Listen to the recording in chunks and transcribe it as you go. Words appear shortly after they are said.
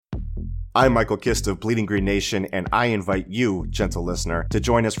I'm Michael Kist of Bleeding Green Nation, and I invite you, gentle listener, to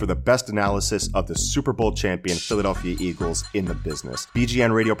join us for the best analysis of the Super Bowl champion Philadelphia Eagles in the business.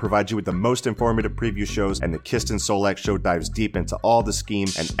 BGN Radio provides you with the most informative preview shows, and the Kist and Solak Show dives deep into all the scheme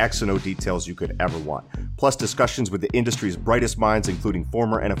and X and O details you could ever want. Plus discussions with the industry's brightest minds, including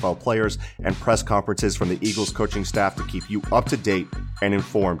former NFL players, and press conferences from the Eagles coaching staff to keep you up to date and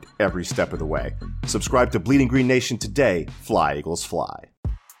informed every step of the way. Subscribe to Bleeding Green Nation today. Fly, Eagles, fly.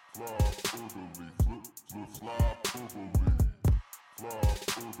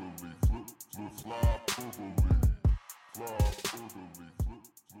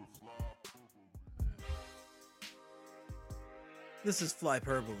 This is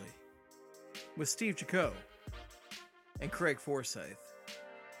Flyperbole with Steve Jaco and Craig Forsyth.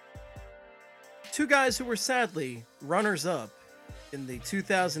 Two guys who were sadly runners-up in the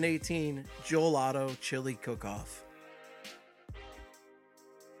 2018 Joel Otto Chili Cook-Off.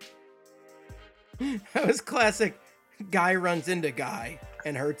 That was classic guy runs into guy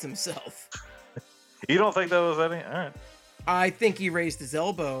and hurts himself. You don't think that was any? All right. I think he raised his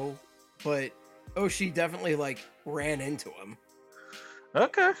elbow, but Oshie definitely ran into him.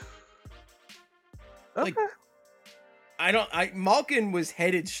 Okay. Malkin was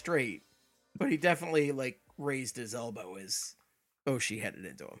headed straight, but he definitely raised his elbow as Oshie headed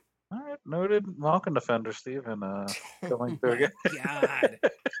into him. All right, noted Malkin defender, Steve, and going through again. God.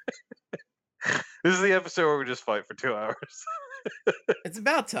 This is the episode where we just fight for 2 hours. It's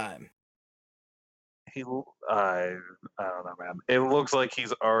about time. I don't know, man. It looks like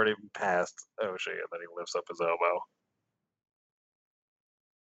he's already past Oshie, and then he lifts up his elbow.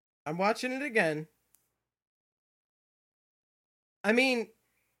 I'm watching it again. I mean,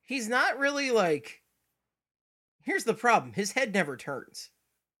 he's not really here's the problem. His head never turns.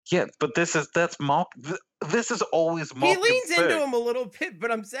 Yeah, but that's Malkin. This is always Malkin. He leans into him a little bit,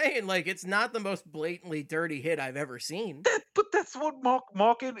 but I'm saying it's not the most blatantly dirty hit I've ever seen. But that's what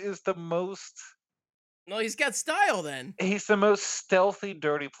Malkin is the most. No, he's got style then. He's the most stealthy,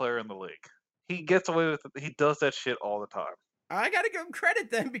 dirty player in the league. He gets away with it. He does that shit all the time. I gotta give him credit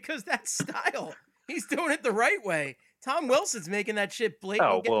then because that's style. He's doing it the right way. Tom Wilson's making that shit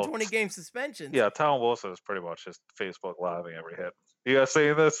blatant, getting 20-game suspensions. Yeah, Tom Wilson is pretty much just Facebook Living every hit. You guys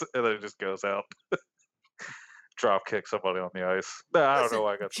seeing this? And then it just goes out. Drop kick somebody on the ice. No, I don't know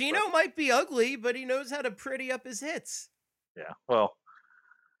why I got Gino might be ugly, but he knows how to pretty up his hits. Yeah, well.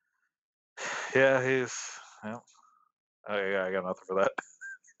 Yeah, he's... Well, I got nothing for that.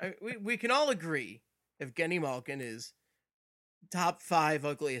 We can all agree Evgeny Malkin is top 5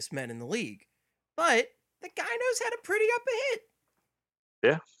 ugliest men in the league. But the guy knows how to pretty up a hit.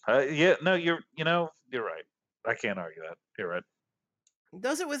 Yeah. No, you're right. I can't argue that. You're right. He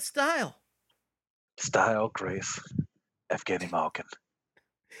does it with style. Style, grace, Evgeny Malkin.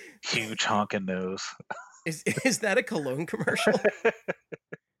 Huge honking nose. Is that a cologne commercial?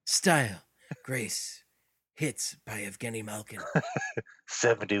 Style, grace, hits by Evgeny Malkin.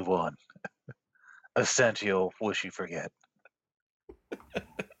 71. Essential, wish you forget.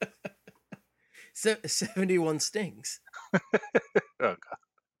 71 stings. Oh, God.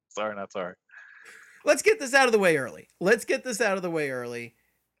 Sorry, not sorry. Let's get this out of the way early.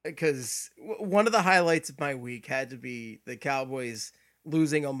 Because one of the highlights of my week had to be the Cowboys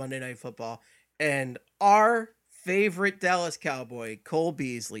losing on Monday Night Football. And our favorite Dallas Cowboy, Cole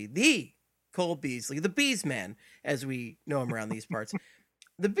Beasley, the Bees Man, as we know him around these parts.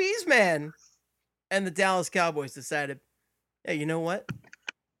 The Bees Man and the Dallas Cowboys decided, hey, you know what?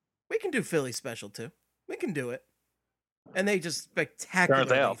 We can do Philly special too. We can do it. And they just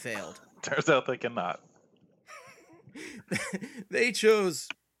spectacularly failed. Turns out they cannot. They chose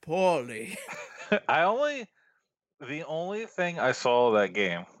poorly. The only thing I saw of that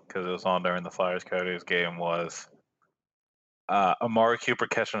game, because it was on during the Flyers Coyotes game, was Amari Cooper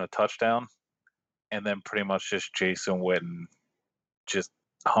catching a touchdown, and then pretty much just Jason Witten just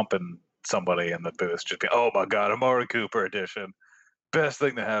humping somebody in the booth. Just oh my God, Amari Cooper edition. Best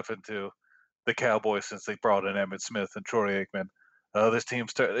thing to happen to the Cowboys since they brought in Emmitt Smith and Troy Aikman. This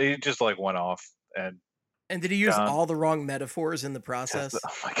team's he just went off and did he use all the wrong metaphors in the process? Oh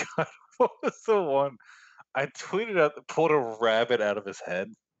my God, what was the one? I tweeted out, pulled a rabbit out of his head.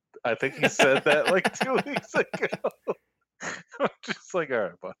 I think he said that 2 weeks ago. I'm just all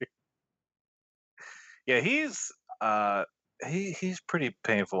right, buddy. Yeah, he's pretty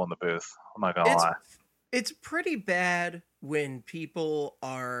painful in the booth. I'm not gonna lie. It's pretty bad when people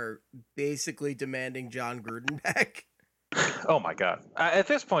are basically demanding John Gruden back. Oh my God! At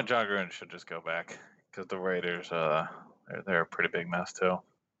this point, John Gruden should just go back because the Raiders, they're a pretty big mess too.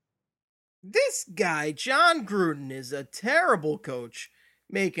 This guy, John Gruden, is a terrible coach.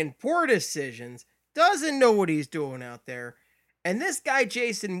 making poor decisions, doesn't know what he's doing out there. And this guy,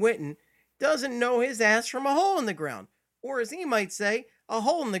 Jason Witten, doesn't know his ass from a hole in the ground. Or as he might say, a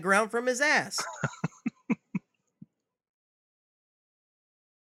hole in the ground from his ass.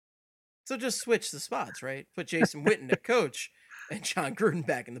 So just switch the spots, right? Put Jason Witten at coach and John Gruden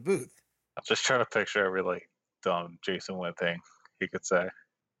back in the booth. I'm just trying to picture every like dumb Jason Witten thing he could say.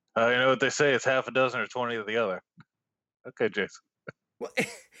 You know what they say? It's half a dozen or 20 of the other. Okay, Jason. Well,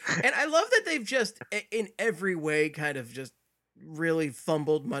 and I love that they've just, in every way, kind of just really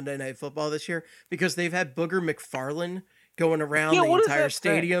fumbled Monday Night Football this year because they've had Booger McFarlane going around the entire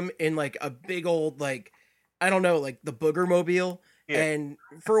stadium in like a big old, like, I don't know, like the Booger Mobile. Yeah. And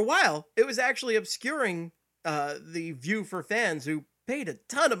for a while, it was actually obscuring the view for fans who paid a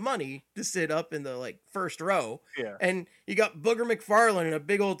ton of money to sit up in the like first row. Yeah. And you got Booger McFarlane and a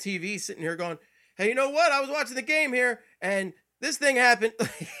big old TV sitting here going, hey, you know what? I was watching the game here and this thing happened.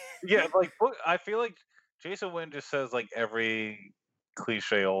 Yeah, like I feel like Jason Witten just says like every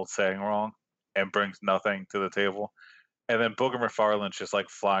cliche old saying wrong and brings nothing to the table. And then Booger McFarlane's just like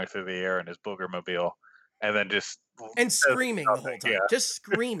flying through the air in his Booger Mobile and then just and screaming the whole time. Yeah. Just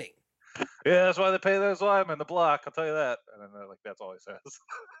screaming. Yeah, that's why they pay those linemen the block, I'll tell you that. And then like that's all he says.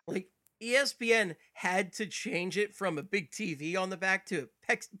 Like ESPN had to change it from a big TV on the back to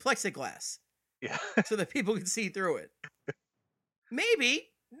plexiglass. Yeah. So that people could see through it. Maybe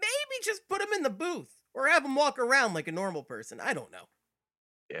just put him in the booth or have him walk around like a normal person. I don't know.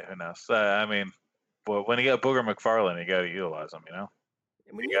 Yeah, who knows? I mean, but when you got Booger McFarlane, you got to utilize him, you know?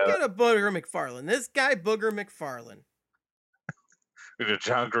 When you get a Booger McFarlane, this guy Booger McFarlane.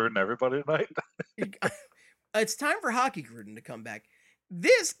 John Gruden everybody tonight? It's time for Hockey Gruden to come back.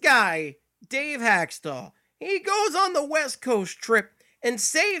 This guy, Dave Hackstall, he goes on the West Coast trip and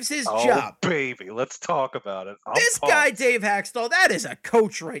saves his job. Baby, let's talk about it. This guy, Dave Hackstall, that is a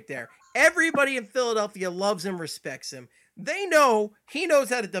coach right there. Everybody in Philadelphia loves and respects him. They know he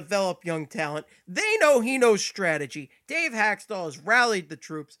knows how to develop young talent. They know he knows strategy. Dave Hackstall has rallied the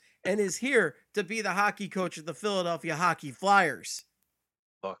troops and is here to be the hockey coach of the Philadelphia Hockey Flyers.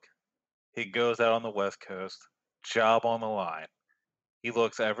 Look, he goes out on the West Coast, job on the line. He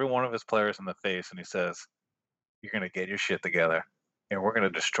looks every one of his players in the face and he says, you're going to get your shit together. And we're going to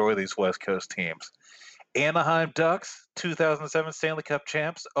destroy these West Coast teams. Anaheim Ducks, 2007 Stanley Cup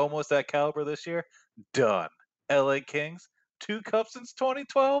champs, almost that caliber this year, done. LA Kings, 2 cups since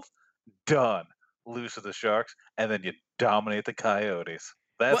 2012, done. Lose to the Sharks, and then you dominate the Coyotes.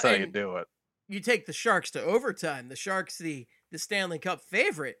 That's how you do it. You take the Sharks to overtime. The Sharks, the Stanley Cup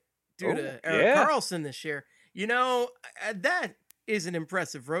favorite due to Erik Karlsson this year. You know, that is an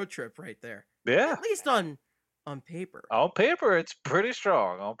impressive road trip right there. Yeah. At least on paper. On paper, it's pretty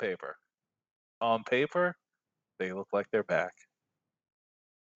strong on paper. On paper, they look like they're back.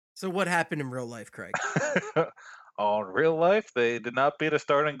 So what happened in real life, Craig? On real life, they did not beat a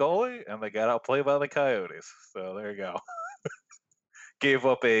starting goalie, and they got outplayed by the Coyotes. So there you go. Gave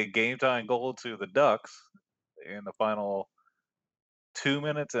up a game-time goal to the Ducks in the final 2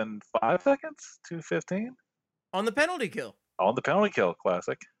 minutes and 5 seconds, 2:15. On the penalty kill. On the penalty kill,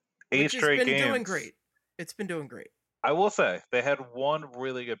 classic. 8 straight games. It's been doing great. It's been doing great. I will say, they had one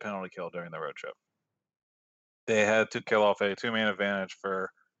really good penalty kill during the road trip. They had to kill off a 2-man advantage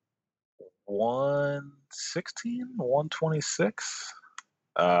for 116, 126.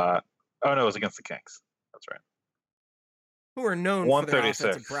 Oh no, it was against the Kings. That's right. Who are known for their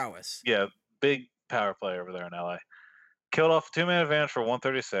offensive prowess. Yeah, big power play over there in LA. Killed off a 2-man advantage for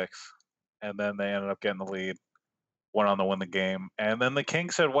 136, and then they ended up getting the lead. Went on to win the game, and then the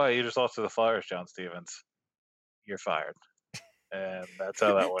Kings said, "Wow, you just lost to the Flyers, John Stevens. You're fired." And that's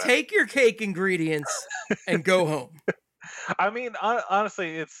how that went. Take your cake ingredients and go home. I mean,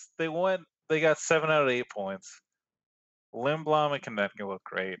 honestly, they got 7 out of 8 points. Lindblom and Konechny look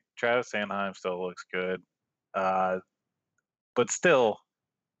great. Travis Sanheim still looks good. But still,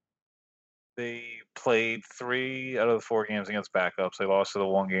 they played 3 out of the 4 games against backups. They lost to the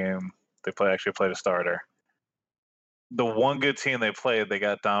one game they actually played a starter. The one good team they played, they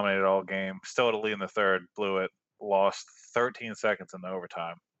got dominated all game. Still had a lead in the third, blew it, lost 13 seconds in the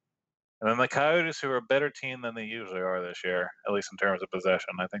overtime. And then the Coyotes, who are a better team than they usually are this year, at least in terms of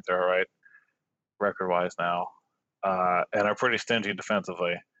possession, I think they're all right record-wise now, and are pretty stingy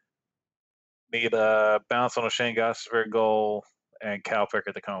defensively. Need a bounce on a Shane Gostisbehere goal and Cal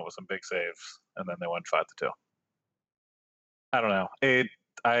Pickard to come up with some big saves, and then they went 5-2. I don't know.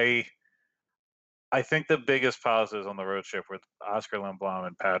 I think the biggest positives on the road trip were Oscar Lindblom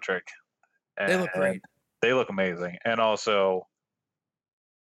and Patrick. And they look great. They look amazing. And also,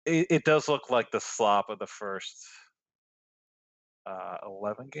 it does look like the slop of the first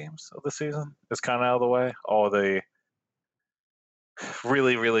 11 games of the season is kind of out of the way. All the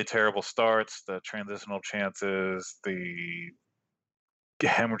really, really terrible starts, the transitional chances, the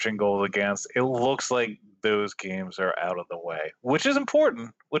hemorrhaging goals against. It looks like those games are out of the way, which is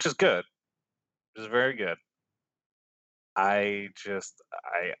important, which is good, which is very good. I just,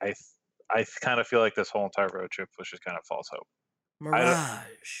 I kind of feel like this whole entire road trip was just kind of false hope. Mirage.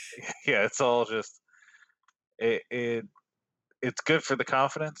 Yeah, it's all just it. It's good for the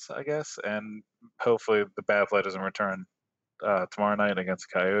confidence, I guess, and hopefully the bad play doesn't return tomorrow night against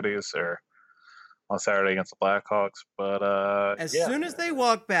the Coyotes or on Saturday against the Blackhawks. But As yeah, soon as they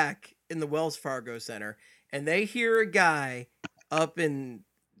walk back in the Wells Fargo Center and they hear a guy up in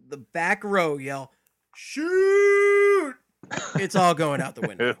the back row yell, "Shoot!" It's all going out the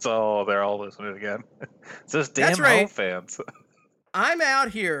window. they're all listening again. It's just damn That's right. home fans. I'm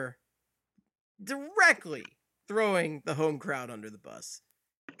out here directly throwing the home crowd under the bus.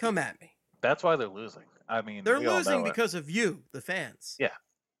 Come at me. That's why they're losing. I mean, They're we all losing know it. because of you, the fans. Yeah.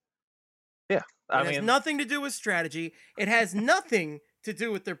 Yeah. It has nothing to do with strategy. It has nothing to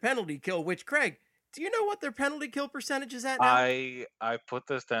do with their penalty kill, which, Craig, do you know what their penalty kill percentage is at now? I put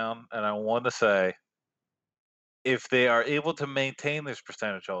this down and I want to say if they are able to maintain this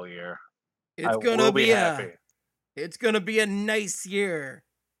percentage all year, It's I gonna will be happy. It's gonna be a nice year.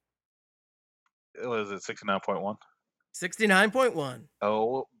 Was it 69.1? 69.1.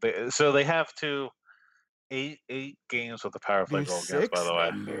 Oh, so they have to eight games with the power play goal against, by the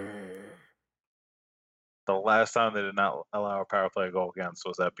way. The last time they did not allow a power play goal against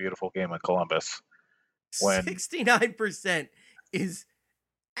was that beautiful game in Columbus. When 69% is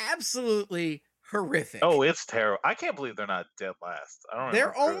absolutely horrific. Oh, it's terrible. I can't believe they're not dead last. I don't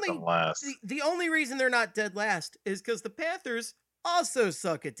They're remember only them last. the only reason they're not dead last is because the Panthers also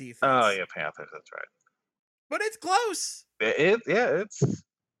suck at defense. Oh yeah, Panthers. That's right. But it's close. It's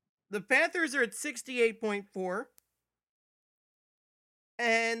The Panthers are at 68.4.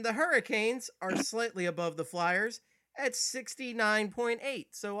 And the Hurricanes are slightly above the Flyers at 69.8.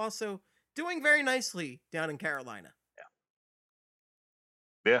 So also doing very nicely down in Carolina.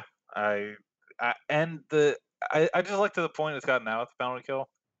 Yeah. I just like to the point it's gotten now with the penalty kill.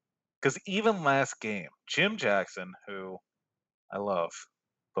 Because even last game, Jim Jackson, who I love,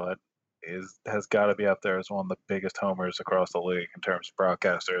 but has got to be up there as one of the biggest homers across the league in terms of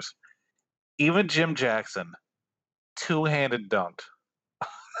broadcasters. Even Jim Jackson two-handed dunked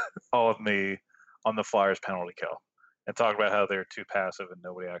on the Flyers penalty kill and talked about how they're too passive and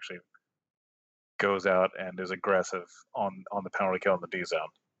nobody actually goes out and is aggressive on the penalty kill in the D zone.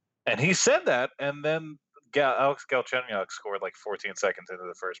 And he said that, and then Alex Galchenyuk scored like 14 seconds into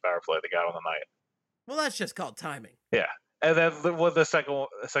the first power play they got on the night. Well, that's just called timing. Yeah. And then the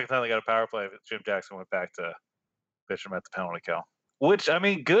second time they got a power play, Jim Jackson went back to pitch him at the penalty kill. Which, I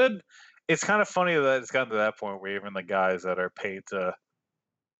mean, good. It's kind of funny that it's gotten to that point where even the guys that are paid to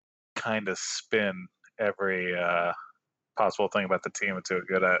kind of spin every possible thing about the team into a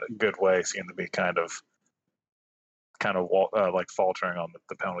good way seem to be kind of like faltering on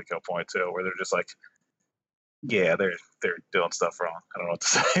the penalty kill point too, where they're just like, yeah, they're doing stuff wrong. I don't know what to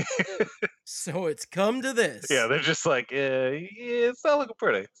say. So it's come to this. Yeah, they're just like, yeah, it's not looking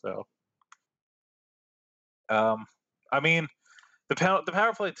pretty. So, I mean, the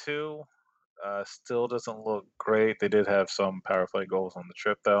power play too still doesn't look great. They did have some power play goals on the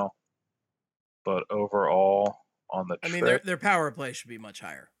trip though, but overall on the trip, I mean, their power play should be much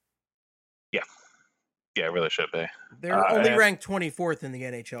higher. Yeah, it really should be. They're only ranked 24th in the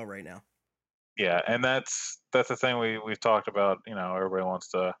NHL right now. Yeah, and that's the thing we've talked about. You know, everybody wants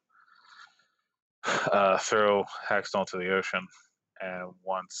to throw Hextall to the ocean and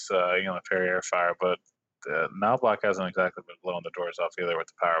wants Perrier fire, but Knobloch hasn't exactly been blowing the doors off either with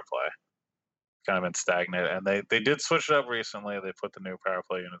the power play. It's kind of been stagnant, and they did switch it up recently. They put the new power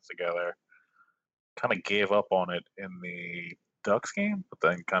play units together. Kind of gave up on it in the Ducks game, but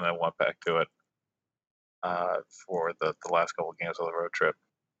then kind of went back to it for the last couple of games of the road trip.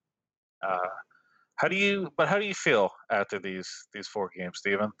 How do you feel after these 4 games,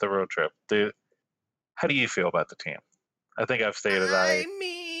 Steven? The road trip. How do you feel about the team? I think I've stated I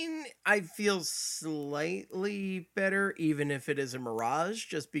mean, I feel slightly better, even if it is a mirage,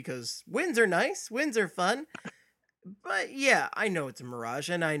 just because wins are nice, wins are fun. But yeah, I know it's a mirage,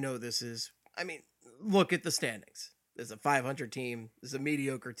 and I know this is. I mean, look at the standings. There's a 500 team. There's a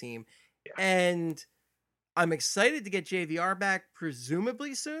mediocre team, and I'm excited to get JVR back,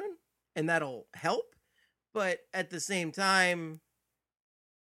 presumably soon, and that'll help. But at the same time,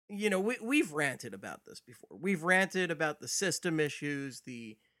 you know, we've ranted about this before. We've ranted about the system issues,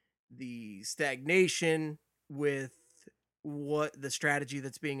 the stagnation with what the strategy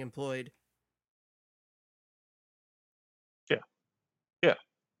that's being employed. Yeah. Yeah.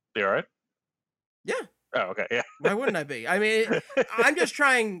 You all right? Yeah. Oh, okay. Yeah. Why wouldn't I be? I mean, I'm just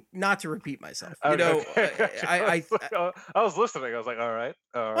trying not to repeat myself. You Okay, know, okay, gotcha. I was listening. I was like, all right,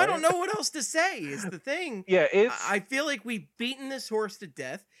 all well, I don't right. know what else to say is the thing. Yeah, I feel like we've beaten this horse to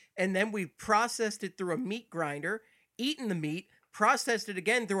death, and then we've processed it through a meat grinder, eaten the meat, processed it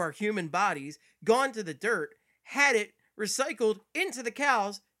again through our human bodies, gone to the dirt, had it recycled into the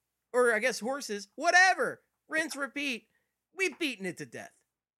cows, or I guess horses, whatever. Rinse, repeat. We've beaten it to death.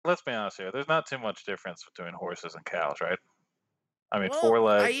 let's be honest here. There's not too much difference between horses and cows, right? I mean, Well, four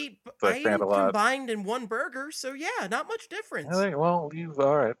legs, they I eat stand a them lot. combined in one burger, so yeah, not much difference. Well, you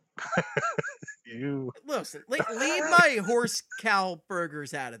all right? You Listen, leave my horse cow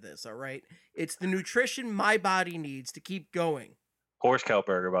burgers out of this, all right? It's the nutrition my body needs to keep going. horse cow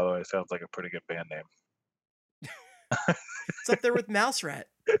burger, by the way, sounds like a pretty good band name. It's up there with Mouse Rat.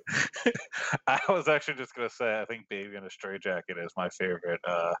 I was actually just gonna say, I think "Baby in a Strait Jacket" is my favorite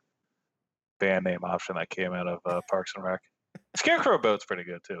band name option that came out of Parks and Rec. Scarecrow Boat's pretty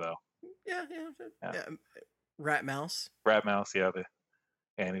good too, though. Yeah. Yeah. Rat Mouse. Rat Mouse, yeah, the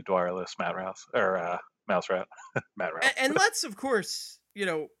Annie Dwyerless Matt Rouse or Mouse Rat, Matt Rouse. And let's, of course,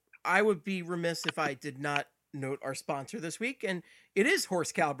 I would be remiss if I did not note our sponsor this week, and it is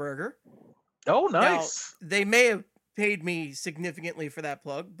Horse Cow Burger. Oh, Now, nice. they may have paid me significantly for that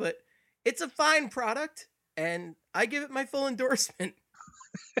plug, but it's a fine product, and I give it my full endorsement.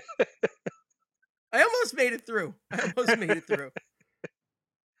 I almost made it through.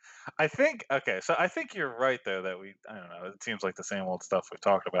 I think okay, so I think you're right though that I don't know, it seems like the same old stuff we've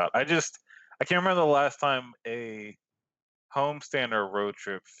talked about. I can't remember the last time a homestand or road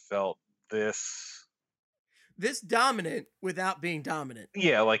trip felt this This dominant without being dominant.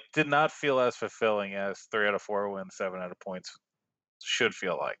 yeah, like did not feel as fulfilling as 3 out of 4 wins, 7 out of points should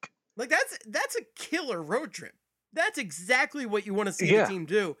feel like. Like that's a killer road trip. That's exactly what you want to see the Yeah. team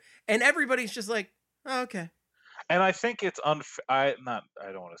do. And everybody's just like, oh, okay. And I think it's unfair. I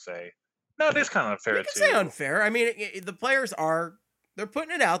don't want to say. No, it is kind of unfair You can too. say unfair. I mean, the players they're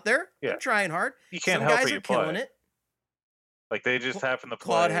putting it out there. Yeah. They're trying hard. You can't Some help guys it, are you killing play. it. Like they just happen to play.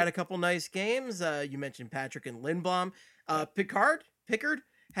 Claude had a couple nice games. You mentioned Patrick and Lindblom. Pickard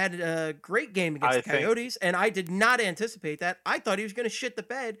had a great game against the Coyotes, and I did not anticipate that. I thought he was going to shit the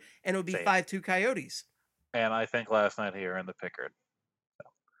bed, and it would be 5-2 Coyotes. And I think last night here in the Pickard,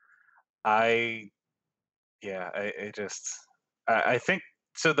 I think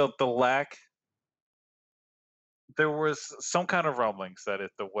so. The lack, there was some kind of rumblings that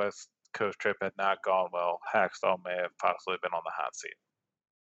if the West Coast trip had not gone well, Hackstall may have possibly been on the hot seat.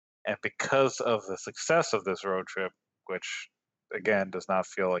 And because of the success of this road trip, which again does not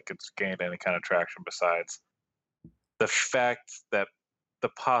feel like it's gained any kind of traction besides the fact that the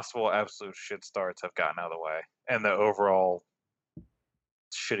possible absolute shit starts have gotten out of the way and the overall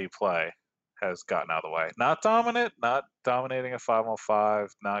shitty play has gotten out of the way. Not dominant, not dominating a 5-on-5,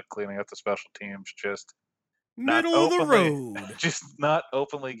 not cleaning up the special teams, just middle of the road. Just not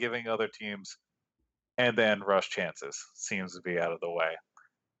openly giving other teams and then rush chances seems to be out of the way.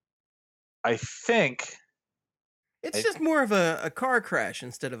 I think it's just more of a car crash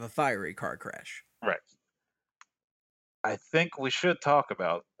instead of a fiery car crash. Right. I think we should talk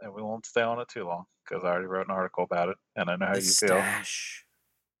about, and we won't stay on it too long because I already wrote an article about it, and I know how you feel.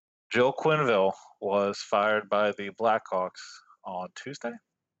 Joel Quenneville was fired by the Blackhawks on Tuesday,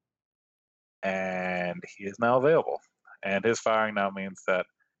 and he is now available. And his firing now means that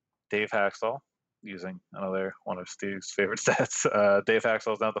Dave Haxtell, using another one of Steve's favorite stats, Dave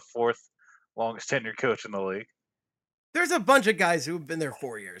Haxtell is now the 4th longest tenured coach in the league. There's a bunch of guys who've been there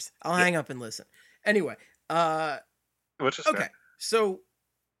 4 years. I'll hang up and listen. Anyway, which is okay. Fair. So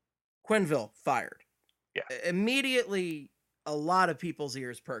Quenneville fired. Yeah. Immediately, a lot of people's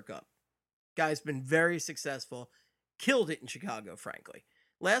ears perk up. Guy's been very successful, killed it in Chicago, frankly.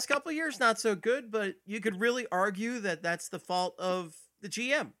 Last couple of years, not so good, but you could really argue that that's the fault of the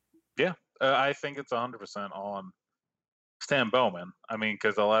GM. Yeah, I think it's 100% on Stan Bowman. I mean,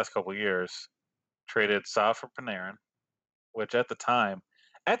 because the last couple of years, traded Sa for Panarin, which at the time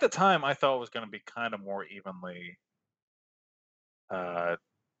I thought was going to be kind of more evenly,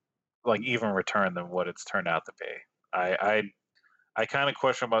 like even return than what it's turned out to be. I kind of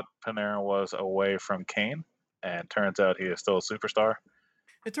question what Panarin was away from Kane, and turns out he is still a superstar.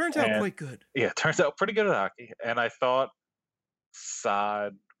 It turns out quite good. Yeah, it turns out pretty good at hockey. And I thought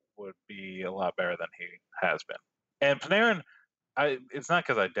Saad would be a lot better than he has been. And Panarin, it's not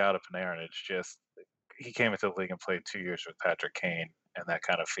because I doubted Panarin. It's just he came into the league and played 2 years with Patrick Kane, and that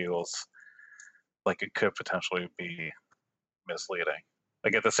kind of feels like it could potentially be misleading.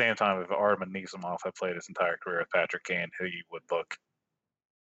 Like at the same time, if Artem Anisimov had played his entire career with Patrick Kane, he would look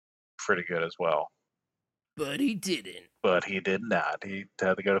pretty good as well. But he didn't. But he did not. He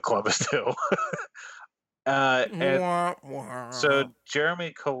had to go to Columbus too. And Wah, wah. so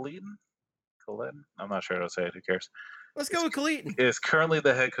Jeremy Colleton, I'm not sure how to say it. Who cares? Let's go with Colleton. Is currently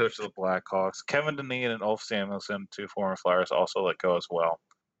the head coach of the Blackhawks. Kevin Dineen and Ulf Samuelsson, 2 former Flyers, also let go as well.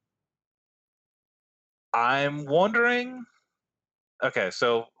 I'm wondering. Okay,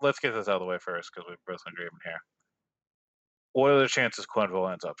 so let's get this out of the way first because we've both been dreaming here. What are the chances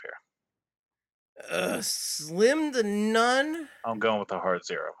Quenneville ends up here? Slim to none. I'm going with a hard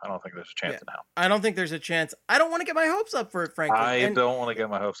 0. I don't think there's a chance in hell. I don't think there's a chance. I don't want to get my hopes up for it, frankly. I don't want to get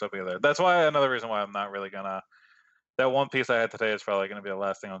my hopes up either. That's why another reason why I'm not really gonna. That one piece I had today is probably going to be the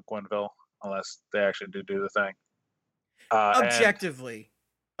last thing on Quenneville, unless they actually do the thing.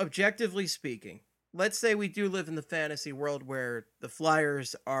 Objectively speaking, let's say we do live in the fantasy world where the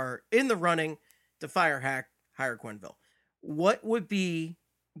Flyers are in the running to hire Quenneville. What would be,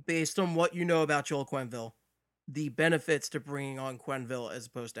 based on what you know about Joel Quenneville, the benefits to bringing on Quenneville as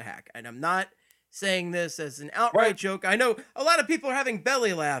opposed to Hack? And I'm not saying this as an outright joke. I know a lot of people are having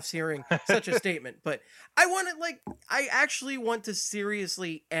belly laughs hearing such a statement, but I actually want to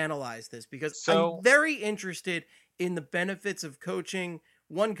seriously analyze this because I'm very interested in the benefits of coaching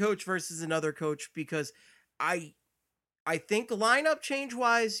one coach versus another coach, because I think lineup change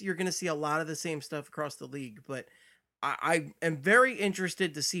wise, you're going to see a lot of the same stuff across the league, but I am very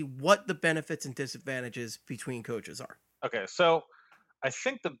interested to see what the benefits and disadvantages between coaches are. Okay, so I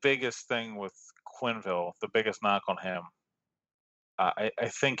think the biggest thing with Quenneville, the biggest knock on him, I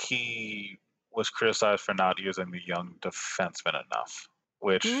think he was criticized for not using the young defenseman enough,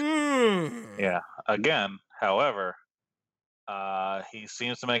 which, yeah, again, however, he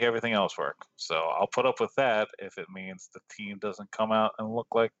seems to make everything else work. So I'll put up with that if it means the team doesn't come out and look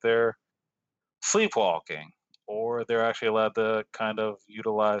like they're sleepwalking, or they're actually allowed to kind of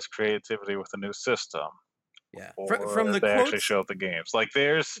utilize creativity with a new system. Yeah, or from the they quotes, actually show up the games. Like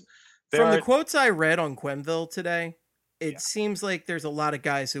the quotes I read on Quenneville today, it seems like there's a lot of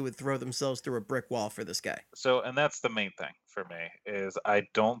guys who would throw themselves through a brick wall for this guy. So, and that's the main thing for me, is I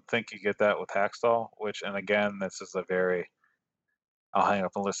don't think you get that with Hackstall, which, and again, this is a very, I'll hang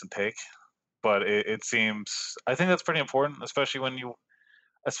up and listen take, but it seems, I think that's pretty important, especially when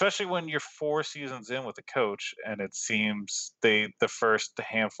you're 4 seasons in with a coach, and it seems the first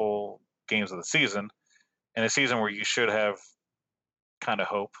handful games of the season, in a season where you should have kind of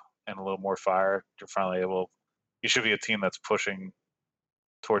hope and a little more fire, you should be a team that's pushing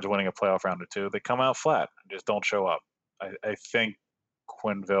towards winning a playoff round or 2. They come out flat and just don't show up. I think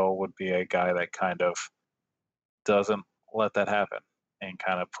Quenneville would be a guy that kind of doesn't let that happen and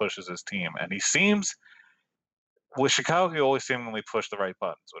kind of pushes his team. And he seems, with Chicago, he always seemingly pushed the right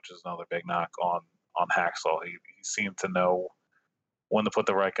buttons, which is another big knock on Hackstall. He seemed to know when to put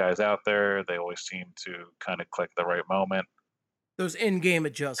the right guys out there. They always seem to kind of click the right moment. Those in-game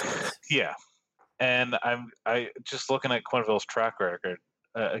adjustments. Yeah. And I just looking at Quenneville's track record,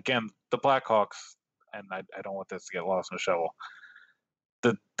 again, the Blackhawks, and I don't want this to get lost in the shuffle.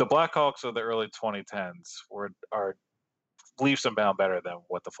 The Blackhawks of the early 2010s are leaps and bounds better than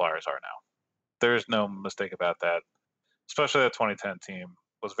what the Flyers are now. There's no mistake about that. Especially that 2010 team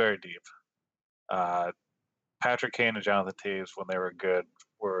was very deep. Patrick Kane and Jonathan Toews, when they were good,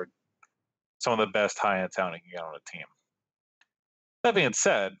 were some of the best high-end talent you can get on a team. That being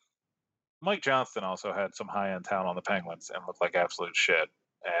said, Mike Johnston also had some high-end talent on the Penguins and looked like absolute shit.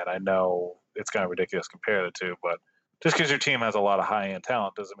 And I know it's kind of ridiculous to compare the two, but just because your team has a lot of high-end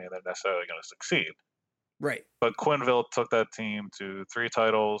talent doesn't mean they're necessarily going to succeed. Right. But Quenneville took that team to 3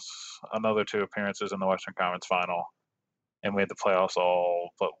 titles, another 2 appearances in the Western Conference Final, and made the playoffs all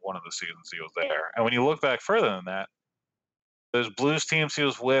but one of the seasons he was there. And when you look back further than that, those Blues teams he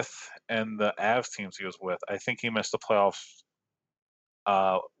was with and the Avs teams he was with, I think he missed the playoffs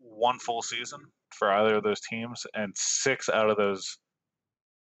 1 full season for either of those teams, and 6 out of those,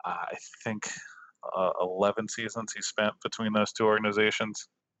 I think, 11 seasons he spent between those 2 organizations,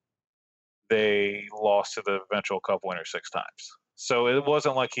 they lost to the eventual Cup winner 6 times. So it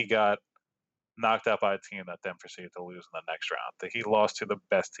wasn't like he got knocked out by a team that then proceeded to lose in the next round. That he lost to the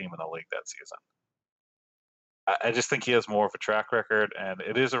best team in the league that season. I just think he has more of a track record, and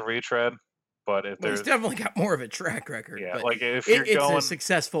it is a retread. But he's definitely got more of a track record. Yeah, but like if it's a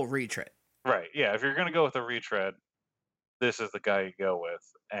successful retread. Right. Yeah, if you're going to go with a retread, this is the guy you go with,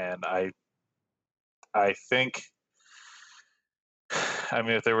 and I think. I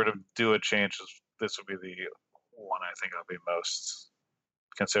mean, if they were to do a change, this would be the one I think I'll be most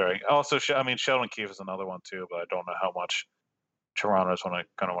considering. Also, I mean, Sheldon Keefe is another one too, but I don't know how much Toronto's going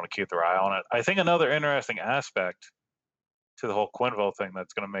to want to keep their eye on it. I think another interesting aspect to the whole Quenneville thing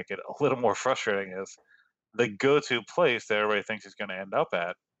that's going to make it a little more frustrating is the go-to place that everybody thinks he's going to end up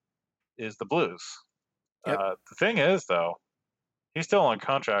at is the Blues. Yep. The thing is, though, he's still on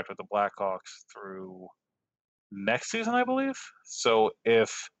contract with the Blackhawks through next season, I believe. So and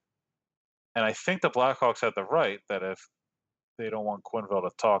I think the Blackhawks have the right that if they don't want Quenneville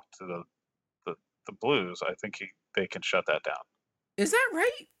to talk to the Blues, I think they can shut that down. Is that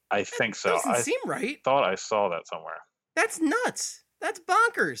right? I think so. Doesn't I seem right. thought I saw that somewhere. That's nuts. That's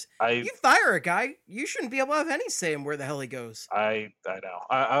bonkers. You fire a guy, you shouldn't be able to have any say in where the hell he goes. I know.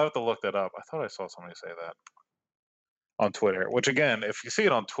 I have to look that up. I thought I saw somebody say that on Twitter. Which again, if you see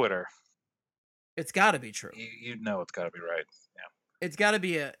it on Twitter, it's got to be true. You know it's got to be right. Yeah. It's got to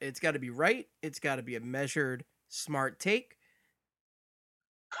be right. It's got to be a measured, smart take.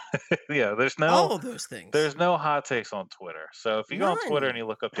 Yeah, there's all of those things. There's no hot takes on Twitter. So if you go on Twitter and you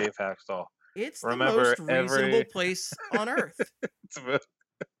look up Dave Haxtell, it's the most reasonable place on earth.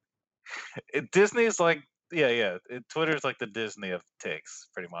 Disney's like, Twitter's like the Disney of takes,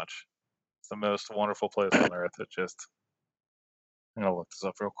 pretty much. It's the most wonderful place on earth. It just, I'm gonna look this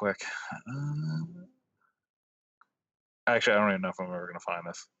up real quick. Actually, I don't even know if I'm ever gonna find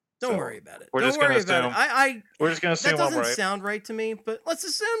this. Don't worry about it. We're just gonna assume. We're just gonna assume I'm right. That doesn't sound right to me, but let's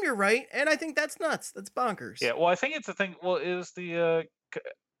assume you're right. And I think that's nuts. That's bonkers. Yeah. Well, I think it's the thing. Well, is the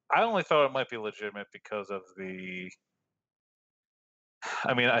I only thought it might be legitimate because of the.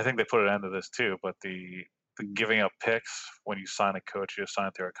 I mean, I think they put an end to this too, but the giving up picks when you sign a coach, you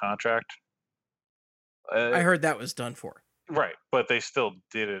sign through a contract. I heard that was done for. Right, but they still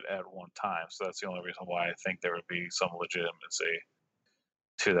did it at one time, so that's the only reason why I think there would be some legitimacy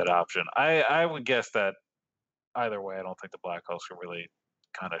to that option. I would guess that either way, I don't think the Blackhawks can really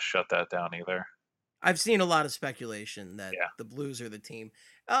kind of shut that down either. I've seen a lot of speculation that the Blues are the team,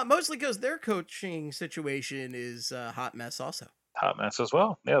 mostly because their coaching situation is a hot mess also. Hot mess as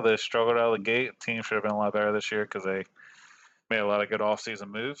well. Yeah, they struggled out of the gate. Team should have been a lot better this year because they made a lot of good offseason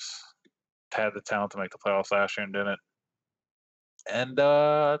moves. Had the talent to make the playoffs last year and didn't. And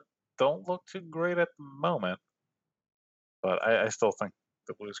don't look too great at the moment. But I still think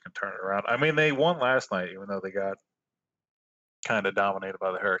the Blues can turn it around. I mean, they won last night, even though they got kind of dominated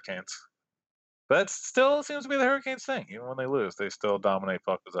by the Hurricanes. But that still seems to be the Hurricanes' thing. Even when they lose, they still dominate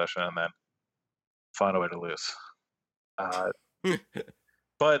puck possession and then find a way to lose.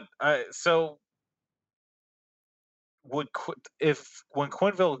 But so when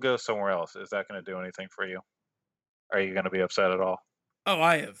Quenneville goes somewhere else, is that going to do anything for you? Are you going to be upset at all? Oh,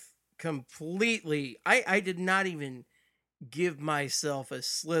 I have completely. I did not even give myself a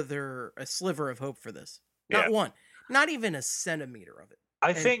sliver of hope for this. Not one. Not even a centimeter of it.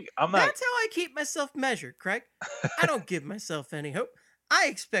 I think I'm not. That's how I keep myself measured, Craig. I don't give myself any hope. I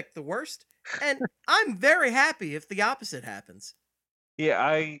expect the worst, and I'm very happy if the opposite happens. Yeah,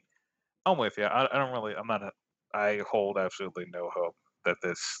 I'm with you. I don't really. I'm not. I hold absolutely no hope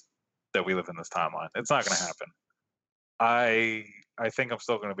that we live in this timeline. It's not going to happen. I think I'm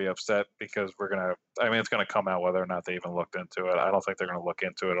still going to be upset because it's going to come out whether or not they even looked into it. I don't think they're going to look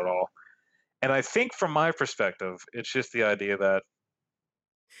into it at all. And I think from my perspective, it's just the idea that.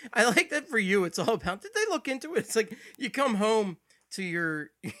 I like that for you. It's all about, did they look into it? It's like you come home to your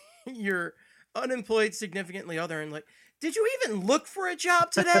unemployed significantly other and like, did you even look for a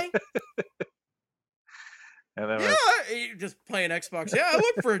job today? And then you just playing Xbox. Yeah, I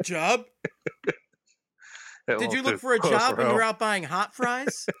looked for a job. Did you look for a job when you were out buying hot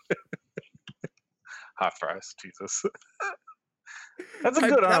fries? Hot fries, Jesus. That's a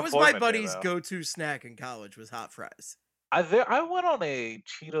good. That was my buddy's go-to snack in college. Was hot fries. I went on a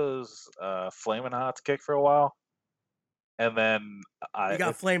Cheetos Flamin' Hots kick for a while, and then you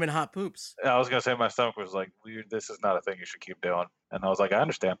got Flamin' Hot poops. I was gonna say my stomach was like, "Weird. This is not a thing you should keep doing." And I was like, "I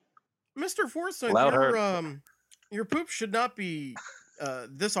understand." Mr. Forsyth, your poop should not be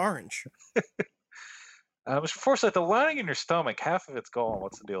this orange. Mr. Forsyth, the lining in your stomach, half of it's gone.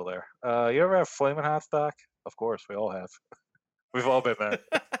 What's the deal there? You ever have Flamin' Hot stock? Of course, we all have. We've all been there.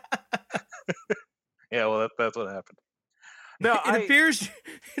 Yeah, well, that's what happened. No,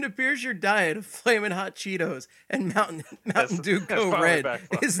 it appears your diet of Flamin' Hot Cheetos and Mountain Dew Code Red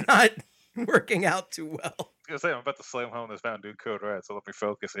is not working out too well. I was gonna say I'm about to slam home this Mountain Dew Code Red, so let me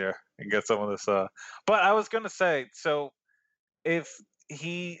focus here and get some of this. But I was gonna say, so if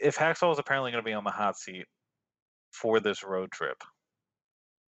Haxtell is apparently gonna be on the hot seat for this road trip,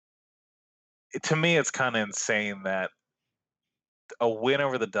 to me it's kind of insane that a win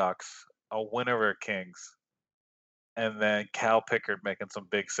over the Ducks, a win over Kings, and then Cal Pickard making some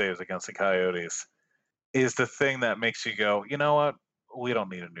big saves against the Coyotes is the thing that makes you go, you know what? We don't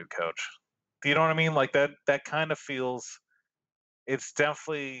need a new coach. Do you know what I mean? Like that kind of feels. It's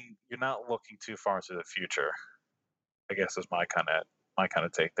definitely you're not looking too far into the future. I guess is my kind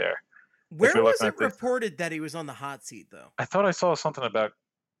of take there. If Where you're was looking it at this, reported that he was on the hot seat though? I thought I saw something about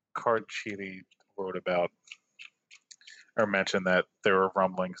Carchidi wrote about or mentioned that there were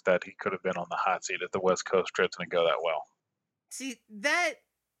rumblings that he could have been on the hot seat if the West Coast trip didn't go that well. See, that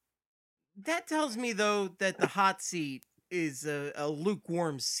tells me though that the hot seat is a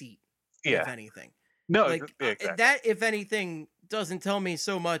lukewarm seat, if Yeah. anything. No. Like Yeah, exactly. that, if anything, doesn't tell me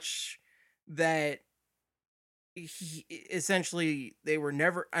so much that essentially they were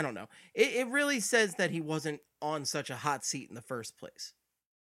never. I don't know. It really says that he wasn't on such a hot seat in the first place.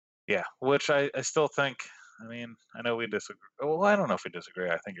 Yeah. Which I still think. I mean, I know we disagree. Well, I don't know if we disagree.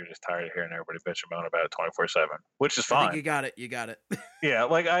 I think you're just tired of hearing everybody bitch and moan about it 24/7, which is I think fine. you got it. You got it. Yeah.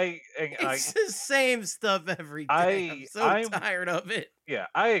 Like I It's the same stuff every day. I'm I so I'm tired of it. yeah.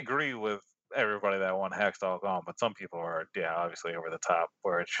 I agree with everybody that want Hextall gone, but some people are obviously over the top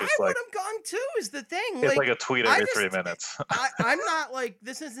where it's I just like want him gone too. Is the thing it's like like a tweet I every three just minutes. I'm not like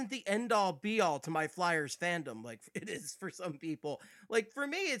this isn't the end all be all to my Flyers fandom like it is for some people. Like for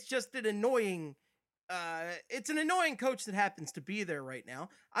me, it's just an annoying. It's an annoying coach that happens to be there right now.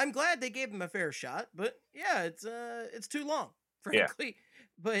 I'm glad they gave him a fair shot, but yeah, it's too long, Yeah. frankly.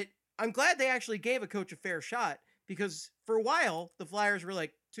 But I'm glad they actually gave a coach a fair shot because for a while the Flyers were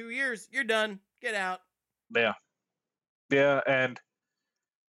like 2 years, you're done, get out. Yeah. Yeah. And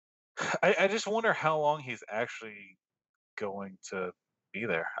I just wonder how long he's actually going to be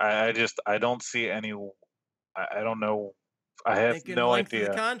there. I don't see any. I don't know. I have Thinking no length of the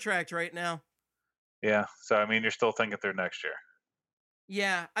idea. contract right now. Yeah. So I mean, you're still thinking through next year.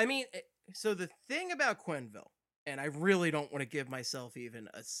 Yeah, I mean, so the thing about Quenville, and I really don't want to give myself even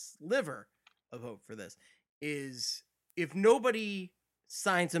a sliver of hope for this, is if nobody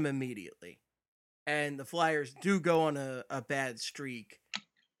signs him immediately and the Flyers do go on a bad streak,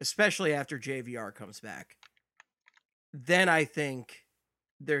 especially after JVR comes back, then I think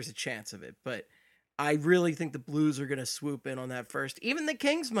there's a chance of it. But I really think the Blues are going to swoop in on that first. Even the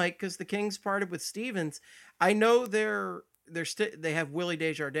Kings might, because the Kings parted with Stevens. I know they have Willie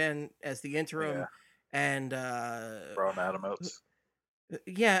Desjardins as the Yeah. interim, and Ron Adams.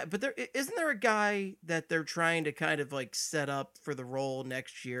 yeah, but isn't there a guy that they're trying to kind of like set up for the role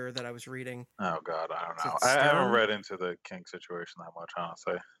next year that I was reading? Oh God, I don't Is know. it I haven't Stone? read into the King situation that much,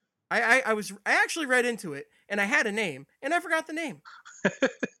 honestly. I actually read into it and I had a name and I forgot the name.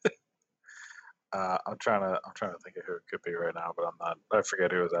 I'm trying to think of who it could be right now, but I'm not. I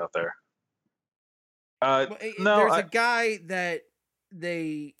forget who was out there. Well, No, there's a guy that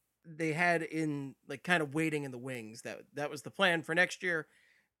they had in like kind of waiting in the wings. That was the plan for next year.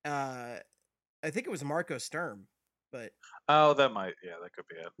 Uh, I think it was Marco Sturm, but oh, that could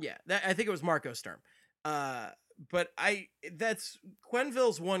be it. yeah, I think it was Marco Sturm. Uh, but that's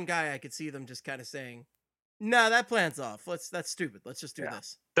Quenville's one guy I could see them just kind of saying, "No, that plan's off. That's stupid. Let's just do Yeah.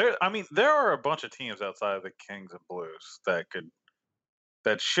 this." I mean, there are a bunch of teams outside of the Kings and Blues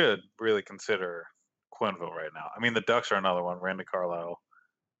that should really consider Quinville right now. I mean, the Ducks are another one. Randy Carlisle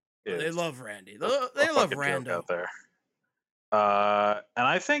They is love Randy. a They love fucking joke Rando. out there. And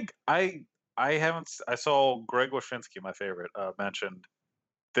I think I haven't. I saw Greg Wyshynski, my favorite, mentioned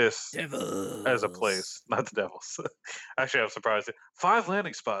this as a Devils. place, not the Devils. Actually, I'm surprised. 5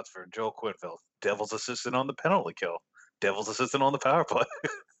 landing spots for Joel Quinville. Devils assistant on the penalty kill. Devils assistant on the power play.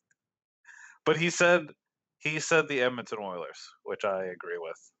 But he said the Edmonton Oilers, which I agree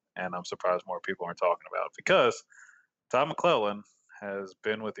with, and I'm surprised more people aren't talking about it because Tom McClellan has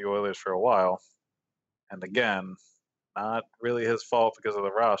been with the Oilers for a while, and again, not really his fault because of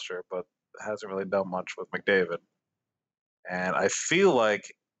the roster, but hasn't really done much with McDavid. And I feel like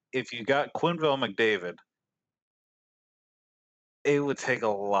if you got Quinville McDavid, it would take a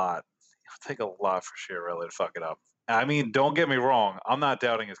lot. It would take a lot for Chiarelli to fuck it up. I mean, don't get me wrong. I'm not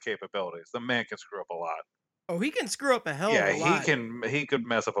doubting his capabilities. The man can screw up a lot. Oh, he can screw up a hell of Yeah, a lot. he could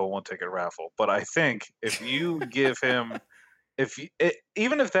mess up a one-ticket raffle, but I think if you give him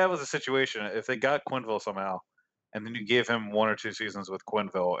even if that was a situation, if they got Quinville somehow, and then you gave him 1 or 2 seasons with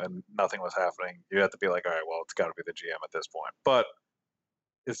Quinville and nothing was happening, you have to be like, "All right, well, it's gotta be the GM at this point." But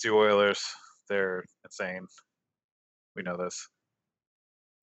it's the Oilers. They're insane. We know this.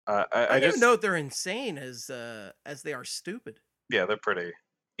 I I don't even just know if they're insane as they are stupid. yeah,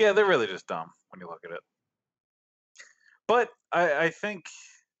 they're really just dumb when you look at it. But I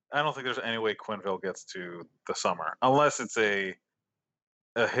don't think there's any way Quinville gets to the summer unless it's a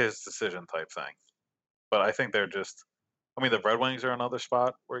his decision type thing. But I think they're just. I mean, the Red Wings are another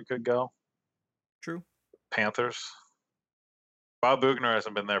spot where he could go. True. Panthers. Bob Bugner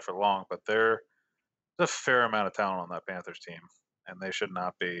hasn't been there for long, but there's a fair amount of talent on that Panthers team, and they should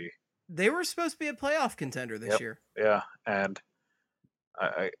not be. They were supposed to be a playoff contender this year. Yeah, and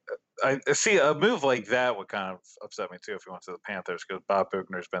I see a move like that would kind of upset me too if he went to the Panthers, because Bob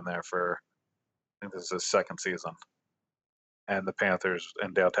Bugner's been there for, I think this is his second season, and the Panthers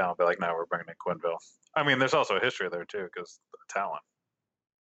in downtown will be like, "No, we're bringing in Quinville." I mean, there's also a history there too, because the talent.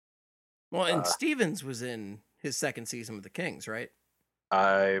 Well, and Stevens was in his second season with the Kings, right?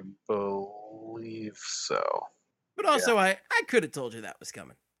 I believe so. But also, I could have told you that was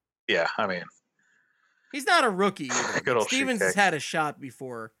coming. Yeah, I mean, he's not a rookie either. Good old Stevens shit has had a shot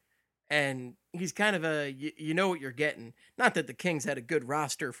before, and he's kind of you know what you're getting. Not that the Kings had a good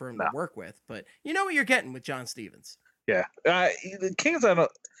roster for him to work with, but you know what you're getting with John Stevens. Yeah, the Kings.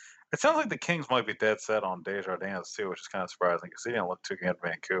 It sounds like the Kings might be dead set on Desjardins too, which is kind of surprising because he didn't look too good in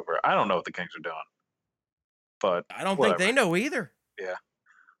Vancouver. I don't know what the Kings are doing, but I don't think they know either. Yeah.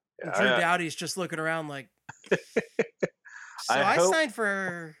 Drew Doughty's just looking around like. So I signed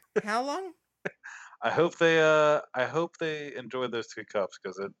for how long? I hope they enjoy those 2 cups,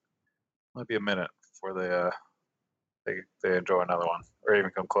 because it might be a minute before they enjoy another one, or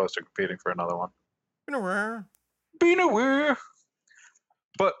even come close to competing for another one. Been aware.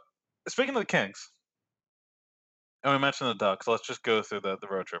 But speaking of the Kings, and we mentioned the Ducks, let's just go through the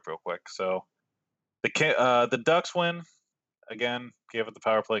road trip real quick. So the Ducks win again, gave it the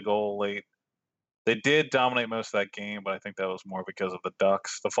power play goal late. They did dominate most of that game, but I think that was more because of the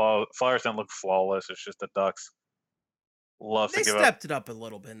Ducks. The Flyers didn't look flawless. It's just the Ducks love to give up. They stepped it up a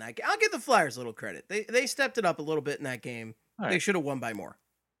little bit in that game. I'll give the Flyers a little credit. They stepped it up a little bit in that game. Right. They should have won by more.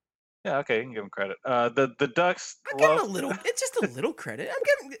 Yeah, okay, you can give them credit. The Ducks. I'll give them a little. It's just a little credit.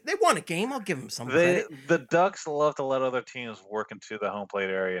 They won a game. I'll give them some credit. The Ducks love to let other teams work into the home plate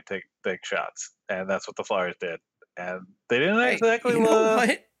area and take big shots, and that's what the Flyers did. And they didn't exactly. You know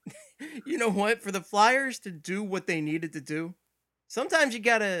what? You know what? For the Flyers to do what they needed to do, sometimes you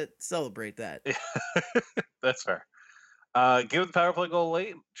gotta celebrate that. That's fair. Give the power play goal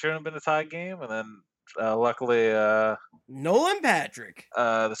late. Shouldn't have been a tie game, and then luckily, Nolan Patrick.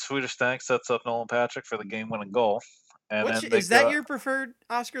 The Swedish Stank sets up Nolan Patrick for the game-winning goal. And is that your preferred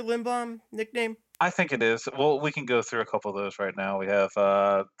Oscar Lindblom nickname? I think it is. Well, we can go through a couple of those right now. We have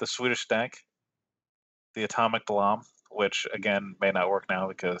the Swedish Stank, the Atomic Blom, which again may not work now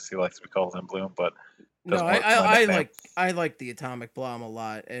because he likes to be called Lindblom, but no, I like the Atomic Blom a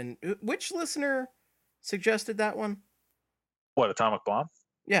lot. And which listener suggested that one? What, Atomic Blom?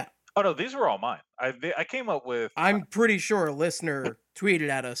 Yeah. Oh no, these were all mine. I came up with. I'm pretty sure a listener tweeted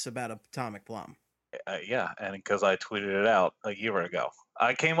at us about Atomic Blom. Yeah, and because I tweeted it out a year ago,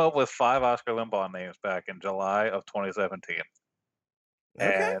 I came up with 5 Oscar Lindblom names back in July of 2017.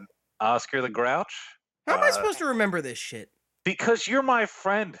 Okay. And Oscar the Grouch. How am I supposed to remember this shit? Because you're my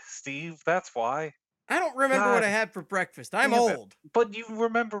friend, Steve. That's why. I don't remember what I had for breakfast. I'm old. But you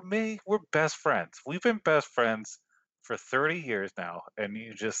remember me. We're best friends. We've been best friends for 30 years now, and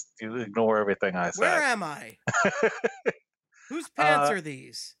you ignore everything I say. Where am I? Whose pants are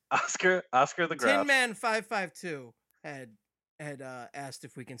these? Oscar the Grouch. Tin Man 552 had asked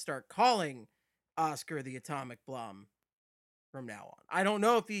if we can start calling Oscar the Atomic Blom from now on. I don't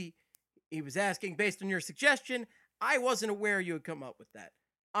know if he was asking based on your suggestion. I wasn't aware you had come up with that.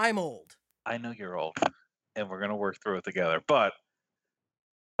 I'm old. I know you're old, and we're gonna work through it together. But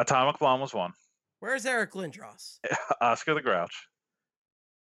Atomic Blom was one. Where's Eric Lindros? Oscar the Grouch.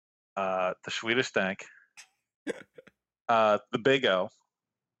 The Swedish Stank. The Big O.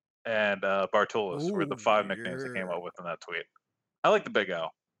 And Bartulis were the 5 nicknames I came up with in that tweet. I like the Big O.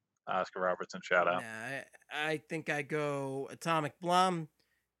 Oscar Robertson, shout out. Nah, I think I go Atomic Blom,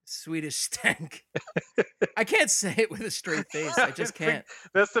 Swedish Stank. I can't say it with a straight face. I just can't.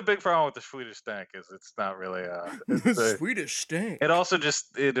 That's the big problem with the Swedish Stank, is it's not really Swedish Stank. It also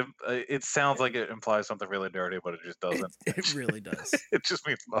just it sounds like it implies something really dirty, but it just doesn't. It really does. It just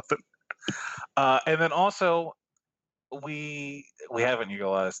means nothing. And then also we haven't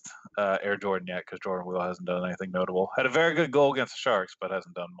utilized Air Jordan yet, because Jordan Wheel hasn't done anything notable. Had a very good goal against the Sharks, but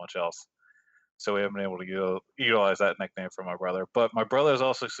hasn't done much else. So we haven't been able to utilize that nickname for my brother. But my brother has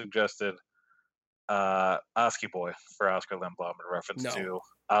also suggested Oski Boy for Oscar Lindblom in reference to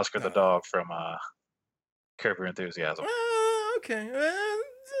Oscar the dog from Curb Your Enthusiasm. Okay.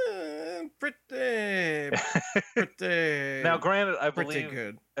 Pretty. Now, granted, I pretty believe,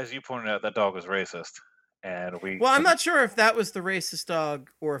 good. As you pointed out, that dog was racist. And I'm not sure if that was the racist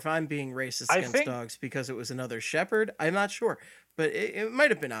dog or if I'm being racist against dogs because it was another shepherd. I'm not sure, but it might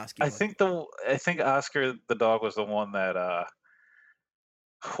have been Oski. I think Oscar the dog was the one that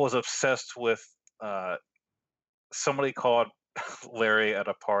was obsessed with somebody caught Larry at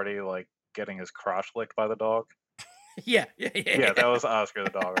a party, like, getting his crotch licked by the dog. Yeah. Yeah, that was Oscar the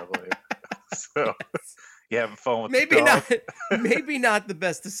dog, I believe. So, Yes. you having fun with the Maybe dog? not. Maybe not the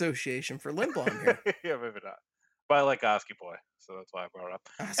best association for Lindblom here. Yeah, maybe not. But I like Oski Boy, so that's why I brought it up.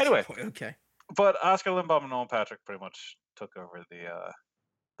 Oscar Anyway, boy, okay. but Oscar Lindblom and Nolan Patrick pretty much took over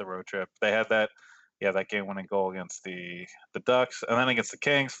the road trip. They had that game-winning goal against the Ducks, and then against the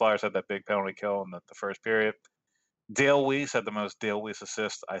Kings, Flyers had that big penalty kill in the first period. Dale Weiss had the most Dale Weiss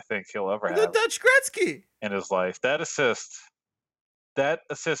assist I think he'll ever The have Dutch Gretzky. in his life. That assist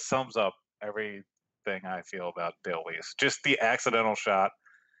sums up everything I feel about Dale Weiss. Just the accidental shot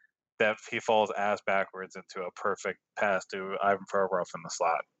that he falls ass backwards into a perfect pass to Ivan Provorov in the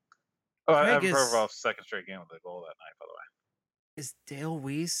slot. Oh, Ivan Provorov's second straight game with a goal that night, by the way. Is Dale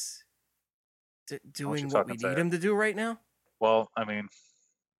Weiss doing you what we fucking say need it. him to do right now? Well, I mean,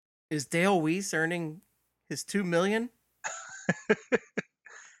 Is Dale Weiss earning his $2 million?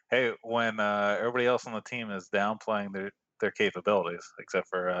 hey, when everybody else on the team is downplaying their capabilities, except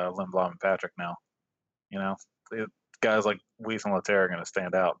for Lindblom and Patrick now, guys like Weiss and Letare are going to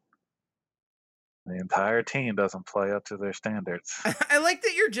stand out. The entire team doesn't play up to their standards. I like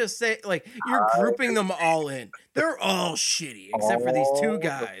that you're just saying, like, you're grouping them all in. They're all shitty, except for these two All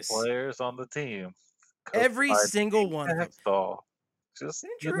guys. the players on the team. Every single one of them. Just,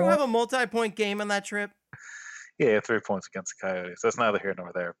 Didn't Drew have a multi-point game on that trip? Yeah, 3 points against the Coyotes. That's neither here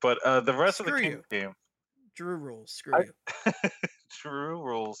nor there. But the rest of the Kings game. Drew rules. Screw you. Drew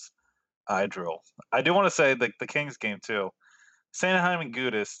rules. I drill. I do want to say the Kings game too. Sanheim and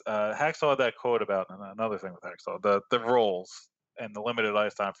Gudas, Hacksaw had that quote about another thing with Hacksaw, the roles and the limited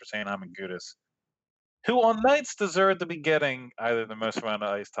ice time for Sanheim and Gudas, who on nights deserved to be getting either the most amount of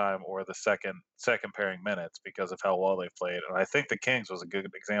ice time or the second pairing minutes because of how well they played. And I think the Kings was a good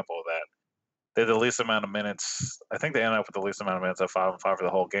example of that. They had the least amount of minutes. I think they ended up with the least amount of minutes at 5-on-5 for the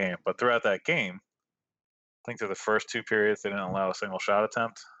whole game. But throughout that game, I think through the first two periods, they didn't allow a single shot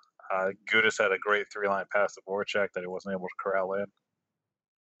attempt. Gudas had a great three-line pass to Voracek that he wasn't able to corral in.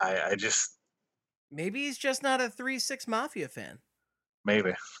 I just... Maybe he's just not a 3-6 Mafia fan.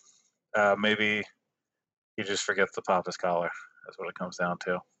 Maybe. Maybe he just forgets to pop his collar. That's what it comes down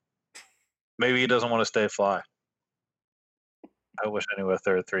to. Maybe he doesn't want to stay fly. I wish I knew a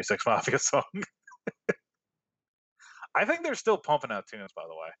third 3-6 Mafia song. I think they're still pumping out tunes, by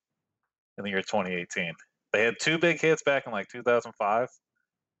the way, in the year 2018. They had two big hits back in like 2005,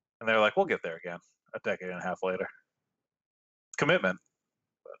 and they were like, we'll get there again a decade and a half later. Commitment.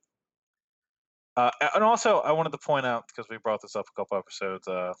 And also, I wanted to point out, because we brought this up a couple episodes,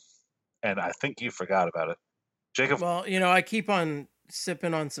 and I think you forgot about it. Jacob. Well, I keep on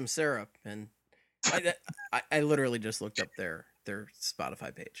sipping on some syrup, and I literally just looked up their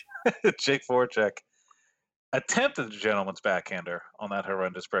Spotify page. Jake Voracek attempted the gentleman's backhander on that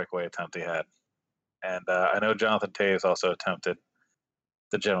horrendous breakaway attempt he had. And I know Jonathan Toews also attempted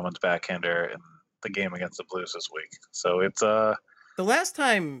the gentleman's backhander in the game against the Blues this week. So it's... The last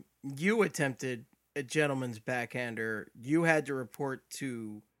time you attempted a gentleman's backhander, you had to report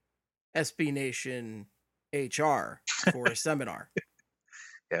to SB Nation HR for a seminar.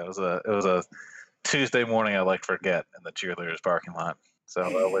 Yeah, it was a Tuesday morning I like to forget in the cheerleaders parking lot. So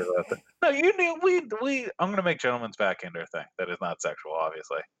I'll leave that there. No, you knew I'm going to make gentleman's backhander a thing. That is not sexual,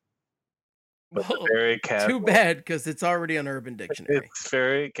 obviously. But Well, very casual. Too bad, because it's already on Urban Dictionary. It's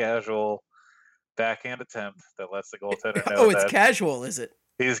very casual backhand attempt that lets the goaltender know. Oh, it's casual, is it?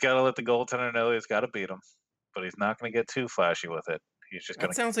 He's got to let the goaltender know he's got to beat him, but he's not going to get too flashy with it. He's just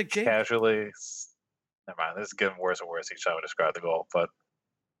going sounds like Jake. Casually. Never mind. This is getting worse and worse each time I describe the goal. But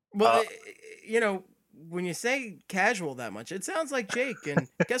well, when you say casual that much, it sounds like Jake. And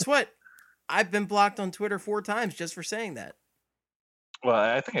guess what? I've been blocked on Twitter 4 times just for saying that. Well,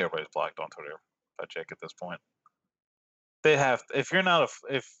 I think everybody's blocked on Twitter by Jake at this point. They have. If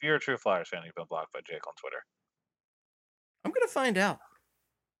you're a true Flyers fan, you've been blocked by Jake on Twitter. I'm gonna find out.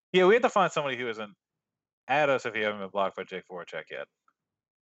 Yeah, we have to find somebody who isn't. Add us if you haven't been blocked by Jake Voracek yet,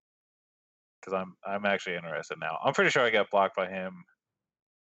 because I'm actually interested now. I'm pretty sure I got blocked by him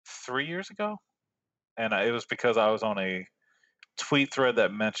 3 years ago, and it was because I was on a tweet thread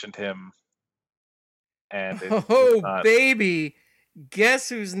that mentioned him. And baby, guess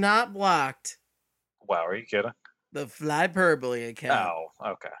who's not blocked? Wow, are you kidding? The Flyperbole account.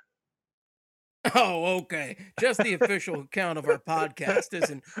 Oh, okay. Oh, okay. Just the official account of our podcast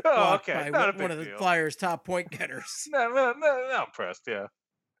isn't blocked by one of the Flyers' top point getters. No, not impressed. Yeah,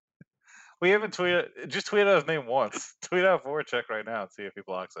 we haven't tweeted. Just tweet out his name once. Tweet out Voracek right now and see if he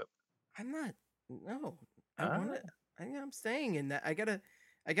blocks it. I'm not. No, I'm staying in that.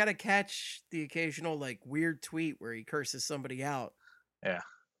 I gotta catch the occasional like weird tweet where he curses somebody out. Yeah,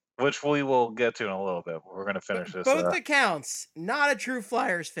 which we will get to in a little bit. We're gonna finish this. Both accounts, not a true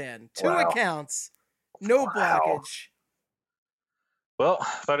Flyers fan. Two Wow. accounts, no Wow. blockage. Well,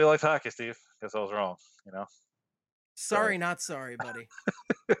 thought you liked hockey, Steve. Guess I was wrong. You know. Sorry, not sorry, buddy.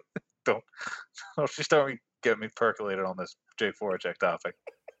 Don't you start get me percolated on this Jake Voracek topic.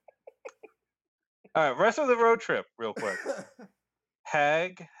 All right, rest of the road trip, real quick.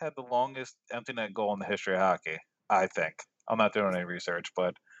 Hag had the longest empty net goal in the history of hockey, I think. I'm not doing any research,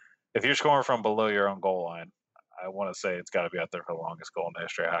 but if you're scoring from below your own goal line, I want to say it's got to be out there for the longest goal in the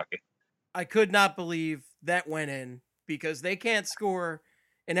history of hockey. I could not believe that went in because they can't score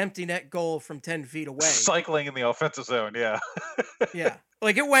an empty net goal from 10 feet away. Cycling in the offensive zone, yeah. Yeah.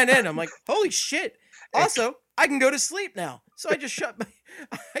 Like it went in. I'm like, holy shit. Also, I can go to sleep now. So I just shut my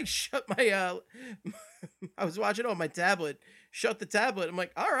I was watching on my tablet, shut the tablet. I'm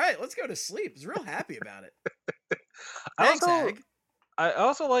like, all right, let's go to sleep. I was real happy about it. Thanks, Hag. I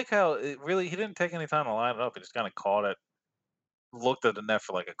also like how he didn't take any time to line it up. He just kind of caught it, looked at the net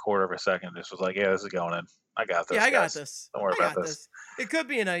for like a quarter of a second, just was like, yeah, this is going in. I got this. Yeah, I got guys. this. Don't worry about this. It could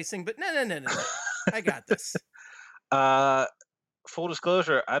be an icing, but no. I got this. Full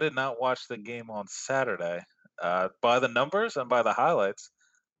disclosure, I did not watch the game on Saturday. By the numbers and by the highlights,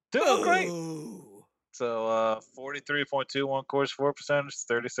 did look great. So 43.21 Corsi for percentage,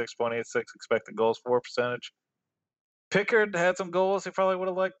 36.86 expected goals for percentage. Pickard had some goals he probably would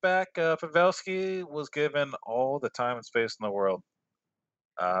have liked back. Pavelski was given all the time and space in the world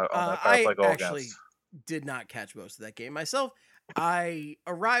on that power play goal actually did not catch most of that game myself. I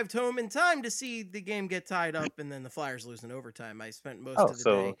arrived home in time to see the game get tied up and then the Flyers lose in overtime. I spent most of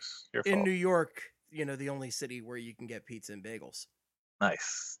the day in New York, the only city where you can get pizza and bagels.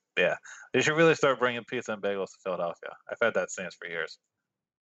 Nice. Yeah. They should really start bringing pizza and bagels to Philadelphia. I've had that stance for years.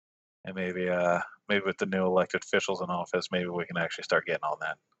 And maybe with the new elected officials in office, maybe we can actually start getting on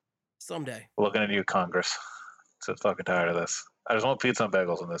that. Someday. Looking at you, Congress. So fucking tired of this. I just want pizza and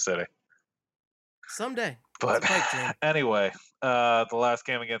bagels in this city. Someday. But anyway, the last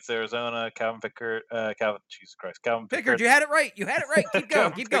game against Arizona, Calvin Pickard. Pickard, you had it right. Keep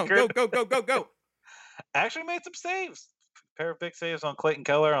going. Keep going. Go. Actually made some saves. A pair of big saves on Clayton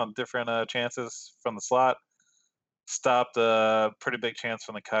Keller on different chances from the slot. Stopped a pretty big chance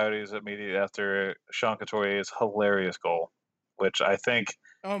from the Coyotes immediately after Sean Couturier's hilarious goal, which I think.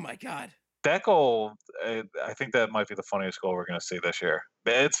 Oh my God. That goal, I think that might be the funniest goal we're going to see this year.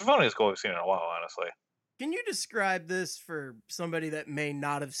 It's the funniest goal we've seen in a while, honestly. Can you describe this for somebody that may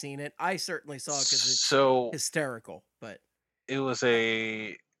not have seen it? I certainly saw it because it's hysterical. But it was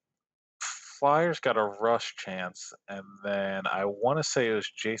a Flyers got a rush chance, and then I want to say it was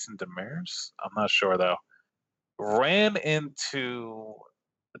Jason Demers. I'm not sure though. Ran into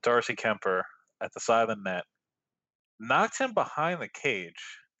Darcy Kemper at the side of the net, knocked him behind the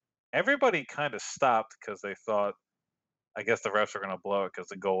cage. Everybody kind of stopped because they thought, I guess the refs were going to blow it because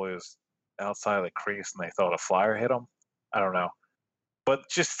the goalie is outside of the crease and they thought a Flyer hit him. I don't know. But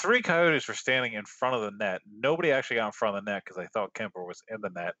just 3 Coyotes were standing in front of the net. Nobody actually got in front of the net because they thought Kemper was in the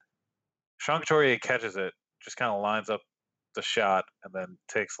net. Sean Couturier catches it, just kind of lines up the shot, and then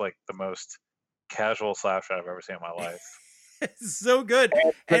takes like the most casual slap shot I've ever seen in my life. It's so good.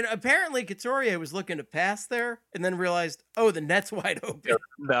 And apparently Couturier was looking to pass there and then realized, oh, the net's wide open.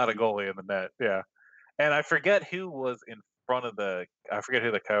 Not a goalie in the net, yeah. And I forget who was in front of I forget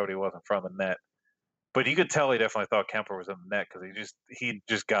who the Coyote was in front of the net. But you could tell he definitely thought Kemper was in the net because he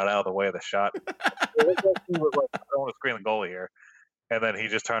just got out of the way of the shot. He was like, I don't want to screen the goalie here. And then he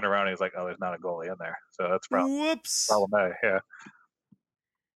just turned around and he was like, oh, there's not a goalie in there. So that's problematic, yeah.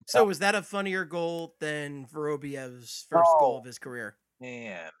 So was that a funnier goal than Vorobyev's first goal of his career?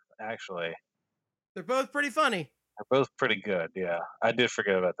 Man, actually. They're both pretty funny. They're both pretty good, yeah. I did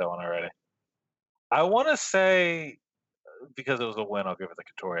forget about that one already. I want to say, because it was a win, I'll give it to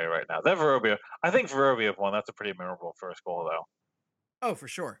Couturier right now. I think Vorobyev won. That's a pretty memorable first goal, though. Oh, for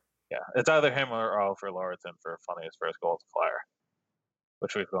sure. Yeah, it's either him or Oliver Lauritsen for funniest first goal as a Flyer,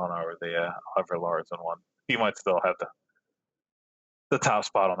 which we've gone over the Oliver Lauritsen one. He might still have the top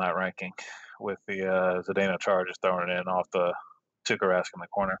spot on that ranking with the Zdeno Chara just throwing it in off the Tuukka Rask in the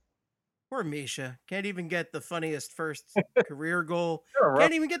corner. Poor Misha. Can't even get the funniest first career goal.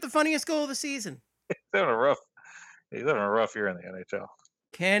 Can't even get the funniest goal of the season. He's having a rough year in the NHL.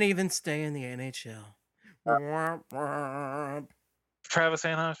 Can't even stay in the NHL. Travis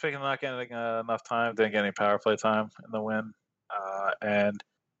Sanheim, speaking of not getting enough time, didn't get any power play time in the win. And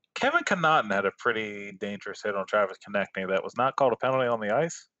Kevin Connauton had a pretty dangerous hit on Travis Konechny that was not called a penalty on the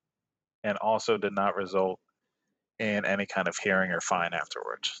ice and also did not result in any kind of hearing or fine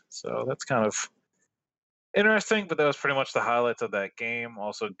afterwards. So that's kind of interesting, but that was pretty much the highlights of that game.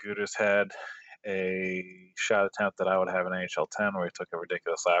 Also, Gudis had a shot attempt that I would have in NHL 10 where he took a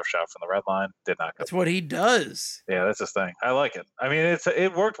ridiculous lav shot from the red line. Did not go. That's what he does. Yeah, that's his thing. I like it. I mean,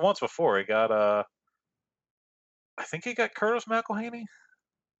 it worked once before. He got I think he got Curtis McElhaney.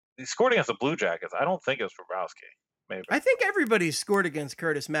 He scored against the Blue Jackets. I don't think it was Bobrovsky. Maybe. I think everybody's scored against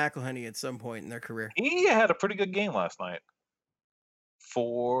Curtis McElhaney at some point in their career. He had a pretty good game last night.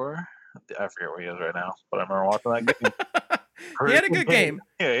 I forget where he is right now, but I remember watching that game. He had a good game.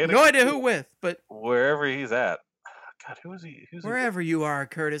 Yeah, no idea who with, but wherever he's at. God, who is he? Wherever you are,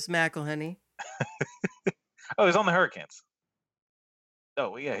 Curtis McElhaney. Oh, he's on the Hurricanes.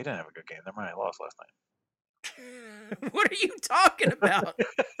 Oh, yeah, he didn't have a good game. Never mind, he lost last night. What are you talking about?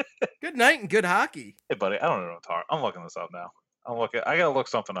 Good night and good hockey. Hey, buddy, I don't know what I'm talking. I'm looking this up now. I gotta look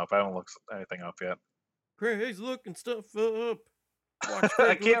something up. I haven't looked anything up yet. Craig's looking stuff up.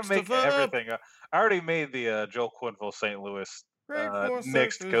 I can't make everything up. I already made the Joe Quenneville St. Louis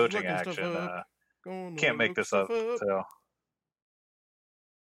mixed coaching action. Can't make this up. So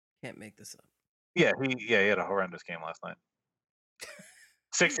can't make this up. Yeah, he had a horrendous game last night.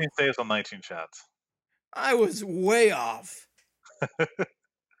 16 saves on 19 shots. I was way off. He's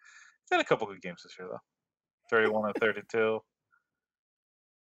had a couple good games this year, though. 31 and 32.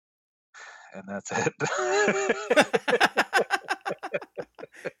 And that's it.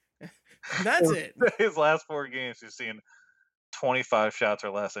 That's it. His last 4 games, he's seen 25 shots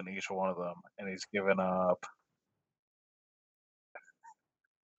or less in each one of them, and he's given up.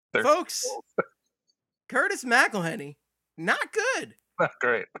 Folks, Curtis McElhaney, not good. Not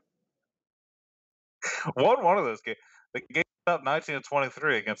great. Won one of those games. The game stopped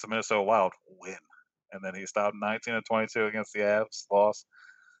 19-23 against the Minnesota Wild, win. And then he stopped 19-22 against the Avs, loss.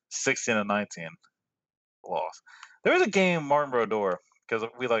 16-19, loss. There was a game, Martin Brodeur, because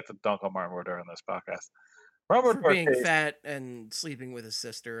we like to dunk on Martin Brodeur in this podcast. For being fat and sleeping with his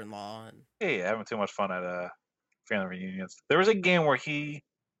sister-in-law. Yeah, having too much fun at family reunions. There was a game where he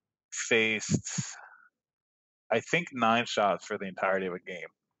faced, I think, 9 shots for the entirety of a game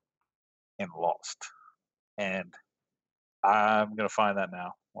and lost. And I'm gonna find that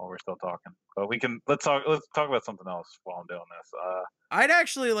now while we're still talking. But let's talk about something else while I'm doing this. I'd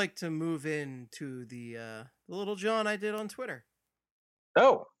actually like to move into the little John I did on Twitter.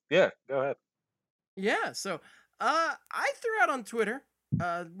 Oh, yeah, go ahead. Yeah, so I threw out on Twitter,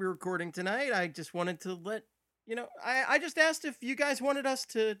 we're recording tonight. I just wanted to let you know, I just asked if you guys wanted us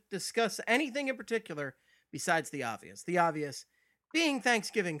to discuss anything in particular besides the obvious. The obvious being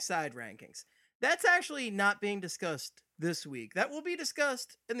Thanksgiving side rankings. That's actually not being discussed this week. That will be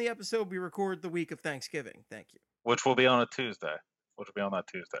discussed in the episode we record the week of Thanksgiving. Thank you. Which will be on a Tuesday. Which will be on that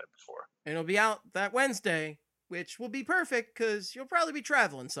Tuesday before. And it'll be out that Wednesday, which will be perfect because you'll probably be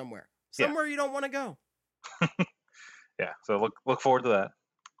traveling somewhere. Somewhere you don't want to go. Yeah, so look forward to that.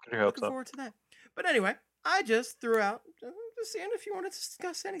 Get your hopes up. Looking forward to that. But anyway, I just threw out, just seeing if you wanted to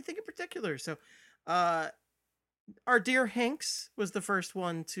discuss anything in particular. So, our dear Hanks was the first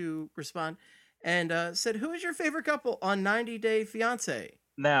one to respond and said, "Who is your favorite couple on 90 Day Fiancé?"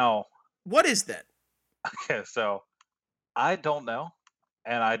 Now, what is that? Okay, so I don't know,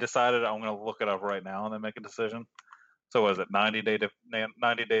 and I decided I'm going to look it up right now and then make a decision. So, was it 90 Day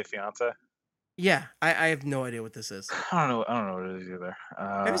Fiancé? Yeah, I have no idea what this is. I don't know what it is either.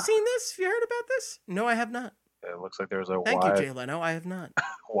 Have you seen this? Have you heard about this? No, I have not. It looks like there's a Thank you, Jay Leno. I have not.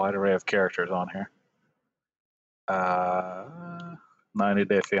 Wide array of characters on here. 90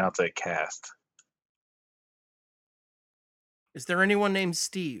 Day Fiancé cast. Is there anyone named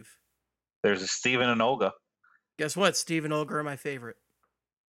Steve? There's a Steven and Olga. Guess what? Steve and Olga are my favorite.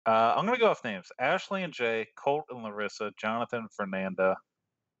 I'm going to go off names. Ashley and Jay, Colt and Larissa, Jonathan, Fernanda,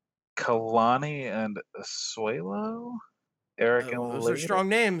 Kalani and Asuelo, Eric and those are strong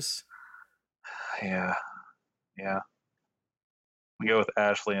names. Yeah. We go with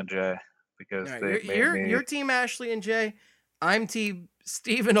Ashley and Jay because you're team Ashley and Jay. I'm team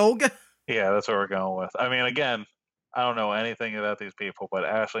Steve and Olga. Yeah, that's what we're going with. I mean, again, I don't know anything about these people, but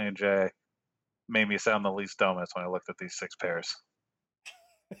Ashley and Jay made me sound the least dumbest when I looked at these 6 pairs.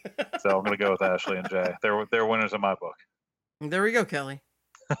 So I'm going to go with Ashley and Jay. They're winners in my book. There we go, Kelly.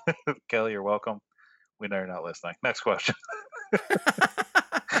 Kelly, you're welcome. We know you're not listening. Next question.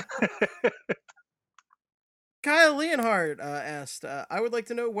 Kyle Leonhard asked, I would like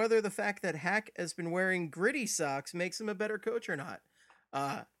to know whether the fact that Hack has been wearing gritty socks makes him a better coach or not.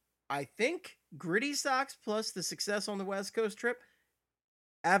 I think gritty socks plus the success on the West Coast trip,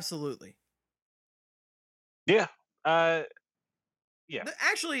 absolutely. Yeah.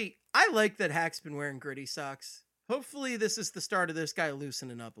 Actually, I like that Hack's been wearing gritty socks. Hopefully, this is the start of this guy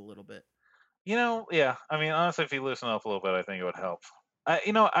loosening up a little bit. Yeah. I mean, honestly, if he loosened up a little bit, I think it would help. I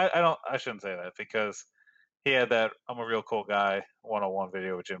shouldn't say that because he had that "I'm a real cool guy" one-on-one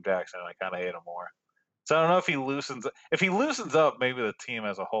video with Jim Jackson, and I kind of hate him more. So I don't know if he loosens. If he loosens up, maybe the team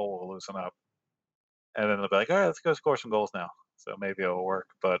as a whole will loosen up, and then they'll be like, "All right, let's go score some goals now." So maybe it'll work.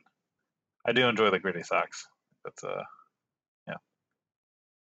 But I do enjoy the gritty socks. That's yeah,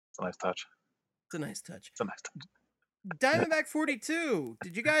 it's a nice touch. It's a nice touch. It's a nice touch. Diamondback 42.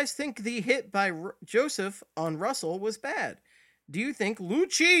 Did you guys think the hit by Joseph on Russell was bad? Do you think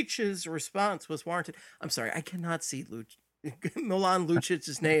Lucic's response was warranted? I'm sorry, I cannot see Milan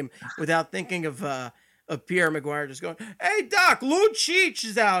Lucic's name without thinking of Pierre Maguire just going, "Hey Doc, Lucic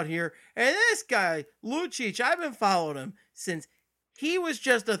is out here, and this guy Lucic, I've been following him since he was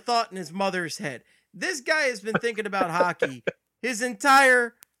just a thought in his mother's head. This guy has been thinking about hockey his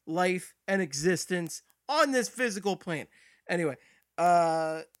entire life and existence on this physical plane." Anyway,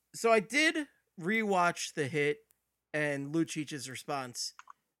 so I did rewatch the hit and Lucic's response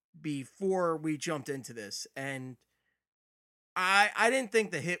before we jumped into this, and I didn't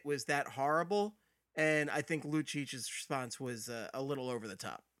think the hit was that horrible, and I think Lucic's response was a little over the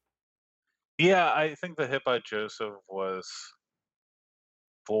top. Yeah, I think the hit by Joseph was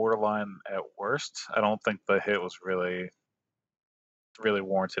borderline at worst. I don't think the hit was really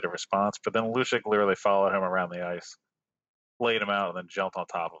warranted a response. But then Lucic literally followed him around the ice, laid him out, and then jumped on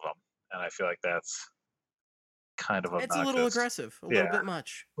top of him. And I feel like that's kind of obnoxious. It's a little aggressive, a little bit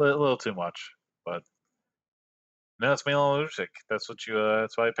much, a little too much. But no, it's Milan Lucic. That's what you.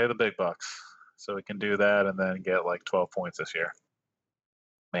 That's why you pay the big bucks, so we can do that and then get like 12 points this year.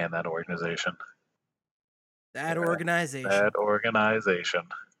 Man, that organization. That organization.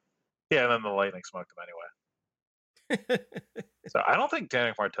 Yeah, and then the Lightning smoked him anyway. So I don't think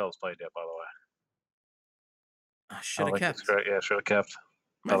Daniel Martel's played yet, by the way. Should have kept. Yeah, should have kept.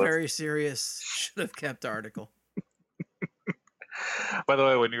 My very serious should have kept article. By the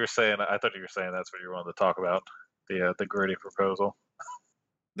way, when you were saying, I thought you were saying that's what you wanted to talk about, the gritty proposal.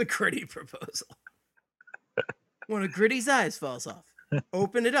 The gritty proposal. When a Gritty's eyes falls off,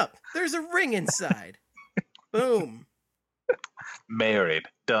 open it up. There's a ring inside. Boom. Married.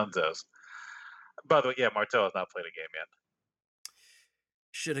 Dunzos. By the way, yeah, Martel has not played a game yet.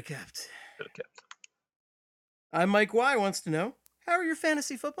 Should have kept. I'm Mike Y wants to know, how are your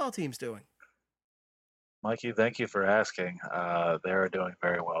fantasy football teams doing? Mikey, thank you for asking. They're doing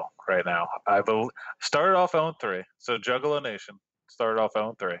very well right now. I started off 0-3, so Juggalo Nation started off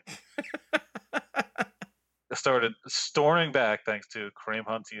 0-3. Started storming back thanks to Kareem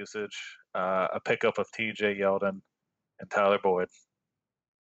Hunt's usage, a pickup of TJ Yeldon and Tyler Boyd.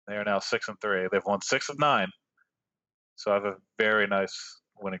 They are now 6-3. They've won 6 of 9, so I have a very nice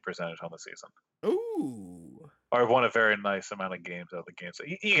winning percentage on the season. Ooh. Or I've won a very nice amount of games out of the game. So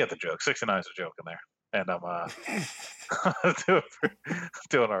you get the joke. 69 is a joke in there. And I'm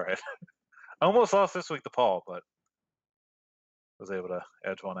doing all right. I almost lost this week to Paul, but was able to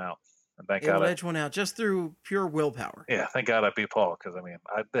edge one out. And thank God edge one out just through pure willpower. Yeah, thank God I beat Paul because I mean,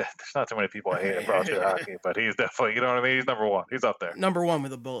 there's not too many people I hate in CrossFit hockey, but he's definitely, you know what I mean. He's number one. He's up there. Number one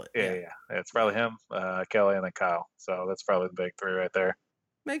with a bullet. Yeah. It's probably him, Kelly, and then Kyle. So that's probably the big three right there.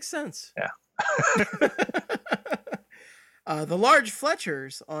 Makes sense. Yeah. The large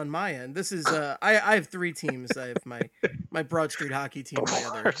Fletchers on my end. This is I have 3 teams. I have my Broad Street hockey team, my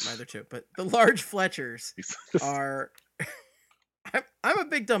other 2. But the large Fletchers are. I'm a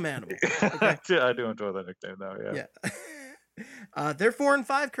big dumb animal. Okay? Yeah, I do enjoy that nickname though. Yeah. They're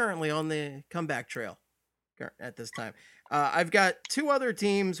 4-5 currently on the comeback trail at this time. I've got 2 other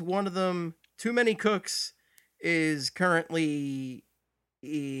teams. One of them, Too Many Cooks, is currently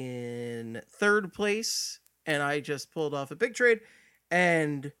in 3rd place, and I just pulled off a big trade.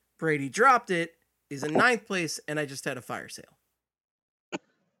 And Brady Dropped It is in 9th place, and I just had a fire sale.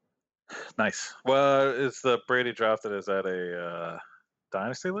 Nice. Well, is the Brady Dropped It? Is that a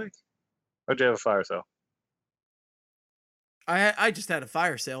Dynasty League? Or did you have a fire sale? I just had a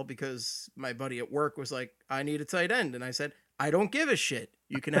fire sale because my buddy at work was like, I need a tight end. And I said, I don't give a shit.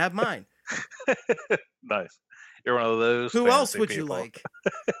 You can have mine. Nice. You're one of those. Who else would people. You like?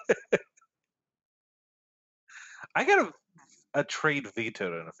 I got a trade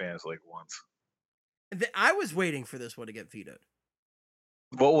vetoed in a fantasy league once. I was waiting for this one to get vetoed.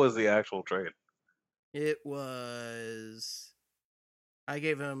 What was the actual trade? It was... I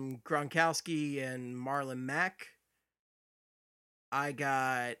gave him Gronkowski and Marlon Mack. I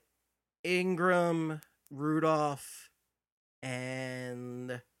got Ingram, Rudolph,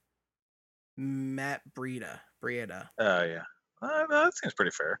 and Matt Breida. Oh, yeah. That seems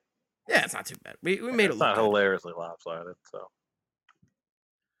pretty fair. Yeah, it's not too bad. We made it It's look not good. hilariously lopsided. So,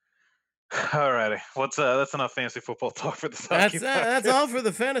 alrighty, that's enough fantasy football talk for this hockey That's podcast. all for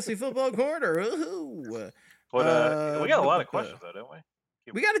the fantasy football corner. Ooh. But we got a lot of questions though, didn't we?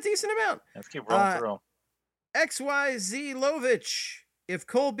 We got a decent amount. Let's keep rolling through them. XYZ Lovich. If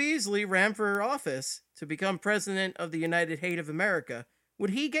Cole Beasley ran for office to become president of the United Hate of America, would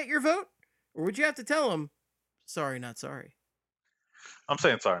he get your vote? Or would you have to tell him, sorry, not sorry? I'm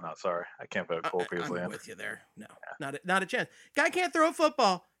saying sorry, not sorry. I can't vote Cole Beasley I'm in. with you there. No, not a chance. Guy can't throw a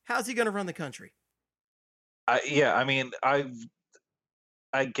football. How's he going to run the country? I mean,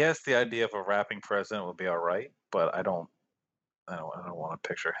 I guess the idea of a rapping president would be all right, but I don't want to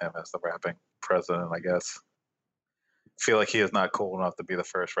picture him as the rapping president. I guess feel like he is not cool enough to be the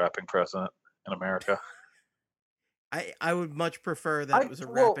first rapping president in America. I would much prefer that it was a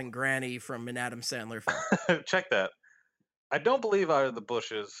rapping granny from an Adam Sandler film. Check that. I don't believe either the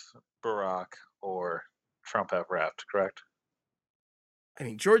Bushes, Barack, or Trump have rapped, correct? I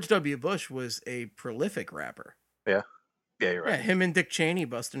mean, George W. Bush was a prolific rapper. Yeah, you're right. Yeah, him and Dick Cheney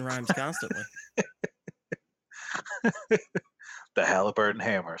busting rhymes constantly. The Halliburton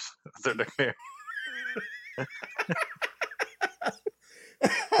Hammers. That's their nickname.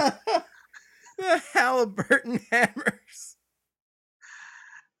 The Halliburton Hammers.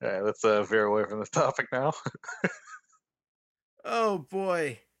 All right, let's veer away from this topic now. Oh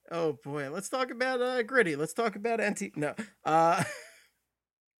boy. Let's talk about Gritty. Let's talk about No.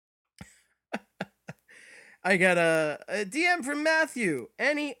 I got a DM from Matthew.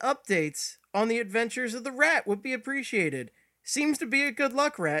 Any updates on the adventures of the rat would be appreciated. Seems to be a good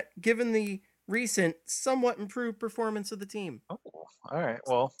luck rat, given the recent, somewhat improved performance of the team. Oh, all right.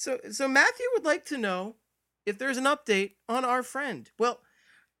 Well, so Matthew would like to know if there's an update on our friend. Well,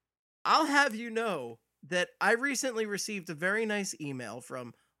 I'll have you know that I recently received a very nice email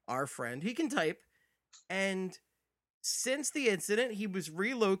from our friend. He can type, and since the incident, he was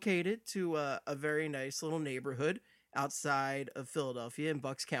relocated to a very nice little neighborhood outside of Philadelphia in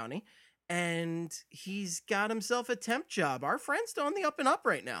Bucks County, and he's got himself a temp job. Our friend's on the up and up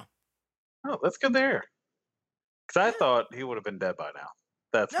right now. Oh, that's good there. Because I thought he would have been dead by now.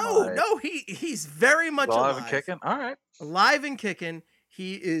 That's no, he's very much alive and kicking. All right, alive and kicking.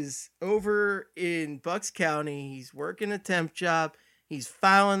 He is over in Bucks County. He's working a temp job. He's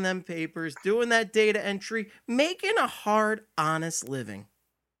filing them papers, doing that data entry, making a hard, honest living.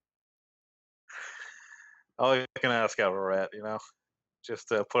 All you can ask out of a rat, just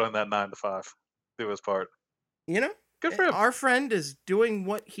put in that 9 to 5, do his part. Good for him. Our friend is doing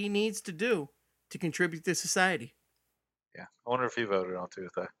what he needs to do to contribute to society. Yeah, I wonder if he voted on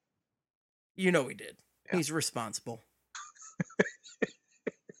Tuesday. He did. Yeah. He's responsible.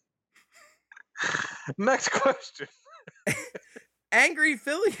 Next question. Angry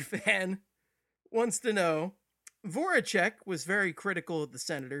Philly fan wants to know, Voracek was very critical of the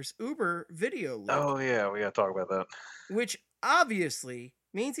Senators' Uber video leak. Oh, yeah, we got to talk about that. Which obviously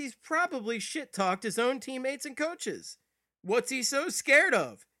means he's probably shit-talked his own teammates and coaches. What's he so scared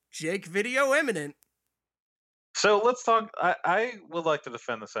of? Jake Video imminent. So let's talk. I would like to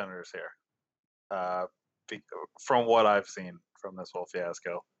defend the Senators here. From what I've seen from this whole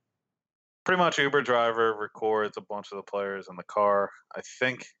fiasco. Pretty much Uber driver records a bunch of the players in the car. I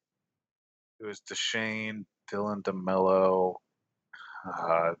think it was Duchesne, Dylan DeMello,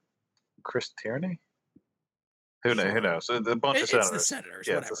 Chris Tierney. Who knows? A bunch of Senators. It's the Senators.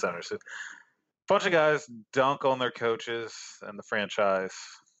 Yeah, whatever. It's the Senators. A bunch of guys dunk on their coaches and the franchise.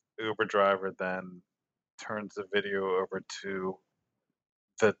 Uber driver then turns the video over to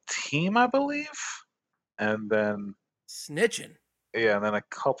the team, I believe, and then snitching. Yeah, and then a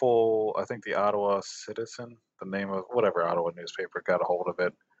couple, I think the Ottawa Citizen, the name of whatever Ottawa newspaper, got a hold of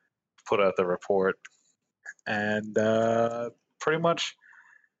it, put out the report, and pretty much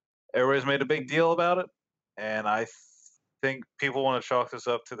everybody's made a big deal about it. And I think people want to chalk this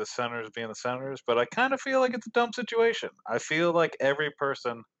up to the Senators being the Senators, but I kind of feel like it's a dumb situation. I feel like every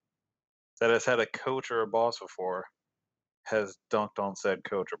person that has had a coach or a boss before has dunked on said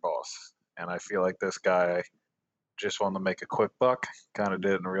coach or boss. And I feel like this guy just wanted to make a quick buck, kind of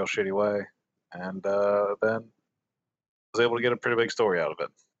did it in a real shitty way, and then was able to get a pretty big story out of it.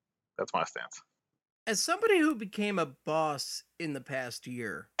 That's my stance. As somebody who became a boss in the past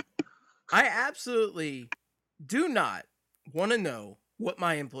year, I absolutely do not want to know what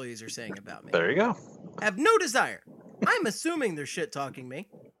my employees are saying about me. There you go. I have no desire. I'm assuming they're shit-talking me.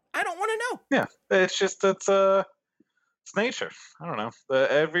 I don't want to know. Yeah, it's just, it's nature. I don't know.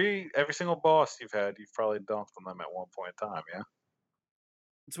 Every single boss you've had, you've probably dunked on them at one point in time, yeah?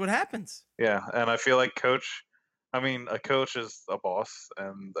 It's what happens. Yeah, and I feel like Coach I mean, a coach is a boss,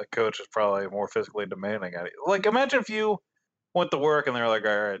 and a coach is probably more physically demanding at it. Like, imagine if you went to work and they're like,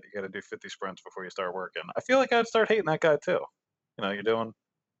 "All right, you got to do 50 sprints before you start working." I feel like I'd start hating that guy too. You're doing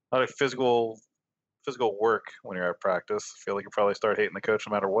a lot of physical work when you're at practice. I feel like you probably start hating the coach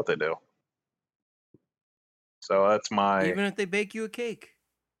no matter what they do. So that's my Even if they bake you a cake.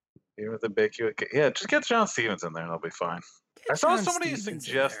 even with the big yeah, just get John Stevens in there and it'll be fine. I Get saw John somebody Stevens in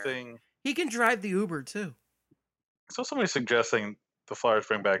there. suggesting He can drive the Uber too. the Flyers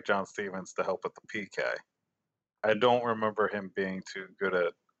bring back John Stevens to help with the PK. I don't remember him being too good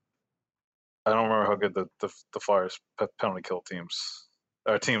at. I don't remember how good the Flyers penalty kill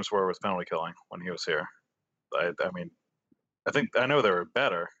teams were with penalty killing when he was here. I mean, I know they were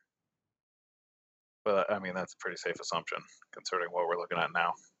better, but I mean that's a pretty safe assumption considering what we're looking at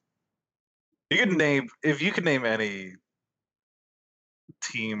now. If you could name any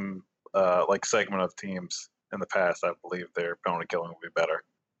team like segment of teams in the past, I believe their penalty killing would be better.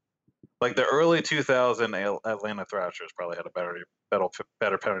 Like the early 2000 Atlanta Thrashers probably had a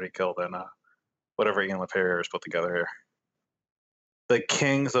better penalty kill than whatever Ian LePerrier has put together here. The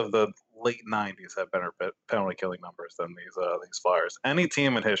Kings of the late 90s have better penalty killing numbers than these Flyers. Any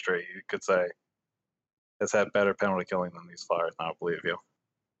team in history you could say has had better penalty killing than these Flyers, and I believe you.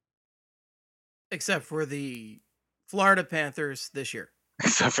 Except for the Florida Panthers this year.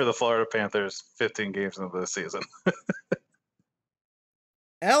 Except for the Florida Panthers 15 games into this season.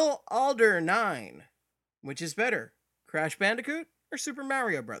 L. Alder 9. Which is better, Crash Bandicoot or Super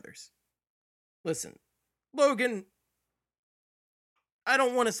Mario Brothers? Listen, Logan, I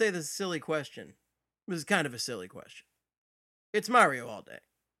don't want to say this is a silly question. This is kind of a silly question. It's Mario all day.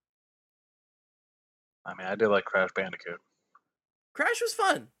 I mean, I did like Crash Bandicoot. Crash was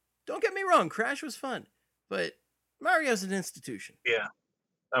fun. Don't get me wrong, Crash was fun. But Mario's an institution. Yeah.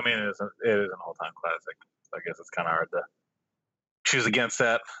 I mean, it is an all-time classic. I guess it's kind of hard to choose against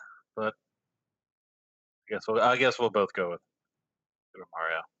that, but I guess we'll both go with Super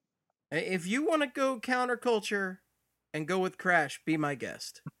Mario. If you want to go counterculture and go with Crash, be my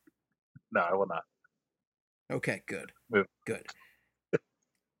guest. No, I will not. Okay, good. Move. Good.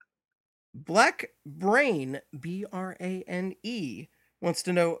 Black Brain, Brane, wants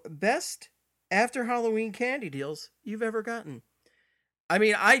to know best after Halloween candy deals you've ever gotten. I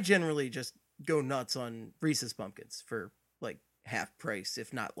mean, I generally just go nuts on Reese's Pumpkins for like half price,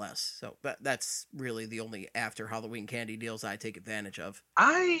 if not less. So that's really the only after Halloween candy deals I take advantage of.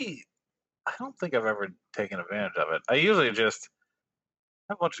 I don't think I've ever taken advantage of it. I usually just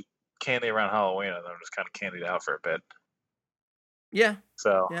have a bunch of candy around Halloween and then I'm just kind of candied out for a bit. Yeah.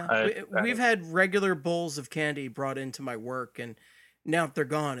 So yeah. We've had regular bowls of candy brought into my work, and now that they're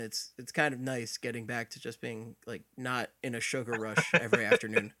gone, it's kind of nice getting back to just being like not in a sugar rush every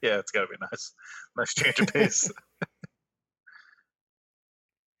afternoon. Yeah, it's gotta be nice change of pace.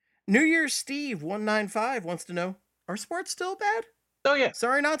 New Year's Steve 195 wants to know, are sports still bad? Oh yeah.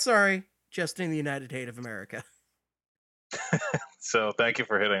 Sorry, not sorry. Just in the United Hate of America. So thank you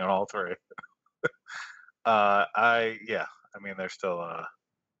for hitting on all three. I mean, they're still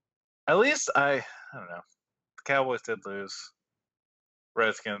at least I don't know. The Cowboys did lose.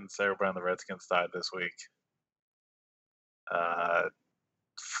 Everybody on the Redskins died this week.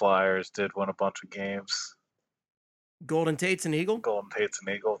 Flyers did win a bunch of games. Golden Tate's an Eagle? Golden Tate's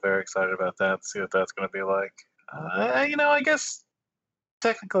an Eagle. Very excited about that. See what that's going to be like. I guess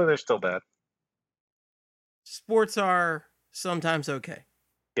technically they're still bad. Sports are sometimes okay.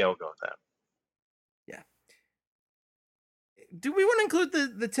 Yeah, we'll go with that. Yeah. Do we want to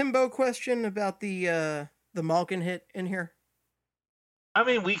include the Timbo question about the Malkin hit in here? I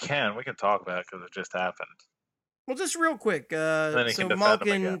mean, we can talk about it because it just happened. Well, just real quick. So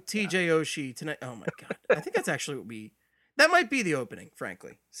Malkin, TJ Oshie tonight. Oh my god, I think that's actually that might be the opening,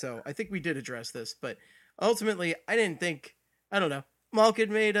 frankly. So I think we did address this, but ultimately, I didn't think. I don't know.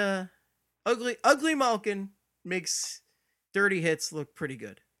 Malkin made ugly Malkin makes dirty hits look pretty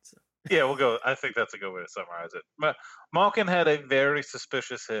good. So. Yeah, we'll go. I think that's a good way to summarize it. Malkin had a very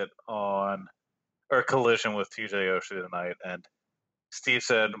suspicious hit collision with TJ Oshie tonight, and Steve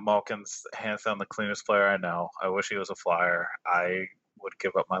said Malkin's hands down the cleanest player I know. I wish he was a Flyer. I would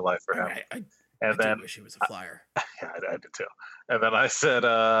give up my life for him. I wish he was a Flyer. Yeah, I did too. And then I said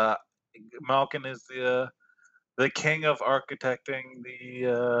Malkin is the king of architecting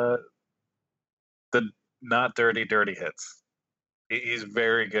the not dirty hits. He's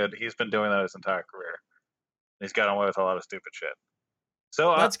very good. He's been doing that his entire career. He's gotten away with a lot of stupid shit.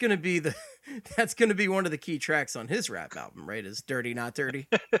 So that's gonna be one of the key tracks on his rap album, right? Is Dirty Not Dirty?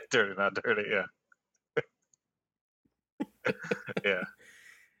 Dirty Not Dirty, yeah. Yeah.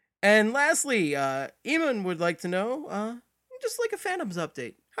 And lastly, Eamon would like to know, just like a Phantoms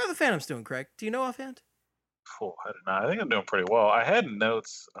update. How are the Phantoms doing, Craig? Do you know offhand? Oh, I don't know. I think I'm doing pretty well. I had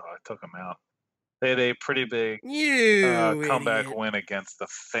notes. Oh, I took them out. They had a pretty big You comeback idiot. win against the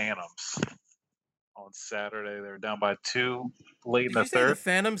Phantoms on Saturday. They were down by 2 late in Did the you say the third.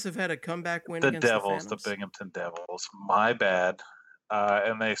 Phantoms have had a comeback win The against the Devils, the Phantoms? Binghamton Devils. My bad.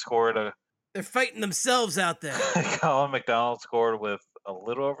 And they scored a. They're fighting themselves out there. Colin McDonald scored with a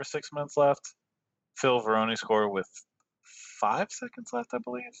little over 6 minutes left. Phil Veroni scored with 5 seconds left, I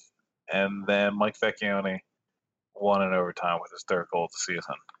believe. And then Mike Vecchione won in overtime with his third goal of the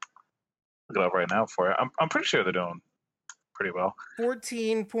season. Look it up right now for you. I'm pretty sure they're doing pretty well.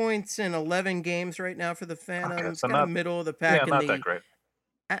 14 points in 11 games right now for the Okay, Phantoms. so Kind of not middle of the pack in not the that great.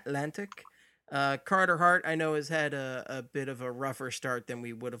 Atlantic. Carter Hart, I know, has had a bit of a rougher start than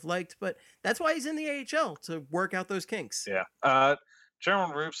we would have liked, but that's why he's in the AHL, to work out those kinks. Yeah.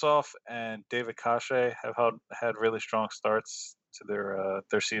 German Rupsov and David Kashe have had really strong starts to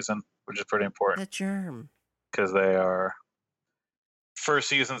their season, which is pretty important That germ. because they are first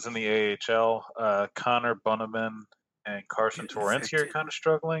seasons in the AHL. Connor Bunneman and Carson Getting Twarynski are affected. kind of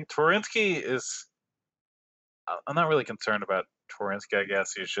struggling. Twarynski is. I'm not really concerned about Twarynski. I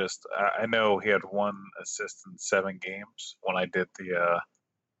guess he's just. I know he had 1 assist in 7 games when I did the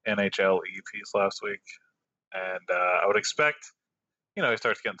NHL EPs last week, and I would expect, he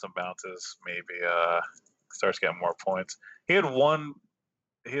starts getting some bounces, maybe starts getting more points. He had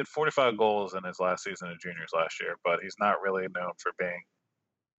 45 goals in his last season of juniors last year, but he's not really known for being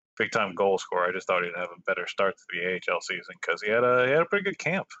big time goal scorer. I just thought he'd have a better start to the AHL season because he had a pretty good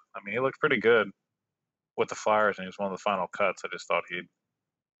camp. I mean, he looked pretty good with the Flyers, and he was one of the final cuts. I just thought he'd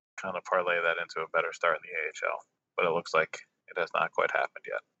kind of parlay that into a better start in the AHL, but it looks like it has not quite happened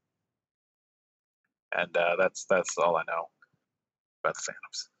yet. And that's all I know about the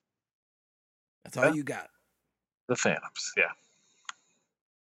Phantoms. That's all you got. The Phantoms, yeah.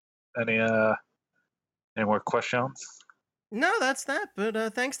 Any more questions? No, that's that.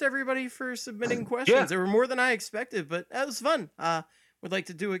 But thanks to everybody for submitting questions. Yeah. There were more than I expected, but that was fun. Would like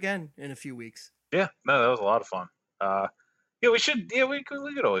to do again in a few weeks. Yeah, no, that was a lot of fun. Yeah, we should. Yeah, we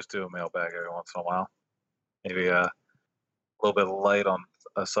could always do a mailbag every once in a while. Maybe a little bit light on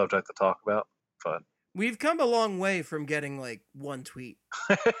a subject to talk about, but We've come a long way from getting like 1 tweet.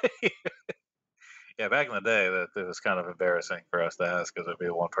 yeah, back in the day, that it was kind of embarrassing for us to ask because it'd be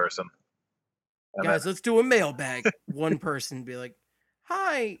 1 person. And Guys, let's do a mailbag. 1 person be like,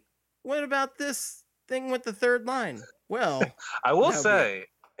 "Hi, what about this thing with the third line?" Well, I will that would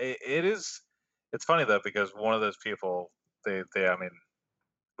be say it's funny though because one of those people, I mean,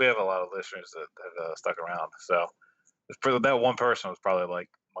 we have a lot of listeners that have stuck around. So that 1 person was probably like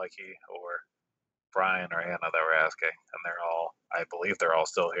Mikey or Brian or Anna that were asking, and I believe they're all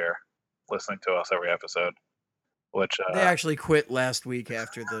still here listening to us every episode. Which They actually quit last week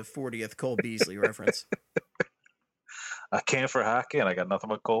after the 40th Cole Beasley reference. I came for hockey and I got nothing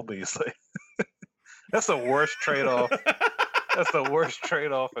but Cole Beasley. That's the worst trade-off. That's the worst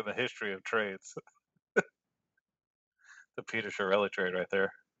trade-off in the history of trades. The Peter Chiarelli trade right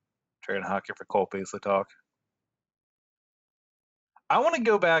there. Trading hockey for Cole Beasley talk. I want to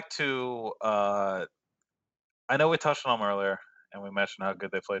go back to I know we touched on them earlier and we mentioned how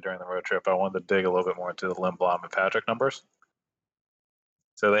good they played during the road trip. I wanted to dig a little bit more into the Lindblom and Patrick numbers.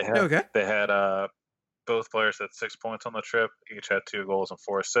 So they had both players had 6 points on the trip. Each had 2 goals and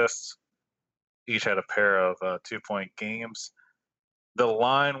 4 assists. Each had a pair of 2-point games. The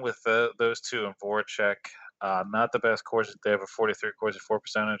line with those 2 and Voracek, not the best Corsi. They have a 43 Corsi for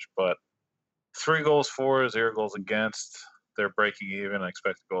percentage, but 3 goals for, 0 goals against. They're breaking even.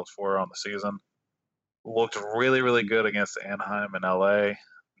 Expected goals for on the season. Looked really, really good against Anaheim and LA.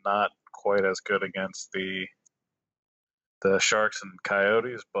 Not quite as good against the Sharks and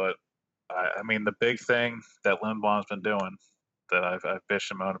Coyotes, but I mean the big thing that Lindblom's been doing that I've bitched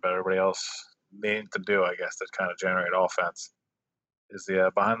and moaned about everybody else needing to do, I guess, to kind of generate offense is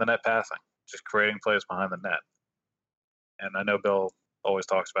the behind the net passing, just creating plays behind the net. And I know Bill always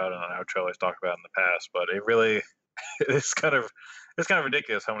talks about it, and I know Trey always talked about it in the past, but it really it's kind of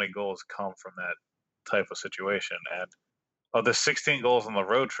ridiculous how many goals come from that type of situation. And of the 16 goals on the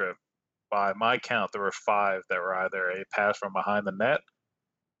road trip, by my count, there were 5 that were either a pass from behind the net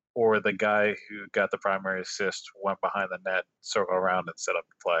or the guy who got the primary assist went behind the net, circle around, and set up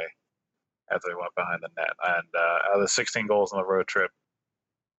the play after he went behind the net. And out of the 16 goals on the road trip,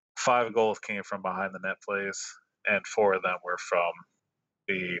 5 goals came from behind the net plays, and 4 of them were from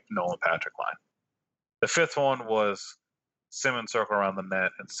the Nolan Patrick line. The 5th one was Simmons circle around the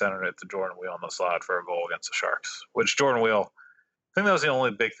net and centered it to Jordan Wheel on the slot for a goal against the Sharks, which Jordan Wheel think that was the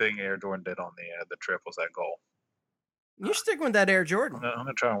only big thing Air Jordan did on the trip was that goal. You're sticking with that Air I'm Jordan.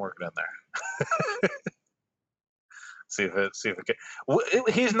 gonna try and work it in there. see if it can.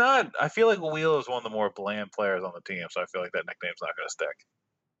 He's not. I feel like Wheel is one of the more bland players on the team, so I feel like that nickname's not gonna stick.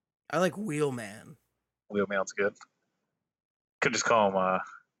 I like Wheelman. Wheelman's good. Could just call him.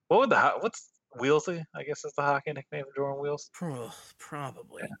 What's Wheelsy? I guess is the hockey nickname for Jordan Wheels.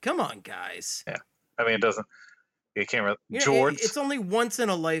 Probably. Yeah. Come on, guys. Yeah. I mean, it doesn't. You can't really. Jorts. It's only once in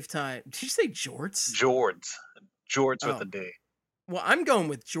a lifetime. Did you say jorts? Jorts with a D. Well, I'm going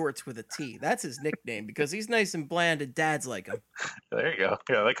with Jorts with a T. That's his nickname because he's nice and bland and dads like him. There you go.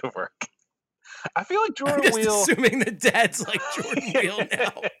 Yeah, that could work. I feel like Jordan I'm just Wheel. assuming the dads like Jordan Wheel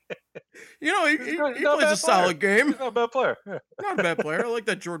now. You know, he plays a solid game. He's not a bad player. Yeah. Not a bad player. I like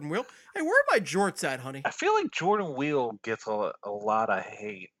that Jordan Wheel. Hey, where are my jorts at, honey? I feel like Jordan Wheel gets a lot of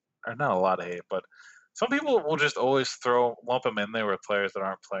hate. Or not a lot of hate, but some people will just always lump him in there with players that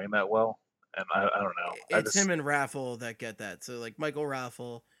aren't playing that well. And I don't know. It's him and Raffle that get that. So like Michael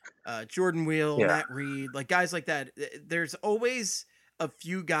Raffle, Jordan Wheel, Matt Reed, like guys like that. There's always a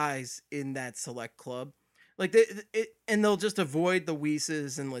few guys in that select club. Like and they'll just avoid the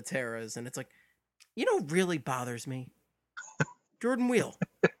Weises and Lateras. And it's like, you know what really bothers me? Jordan Wheel.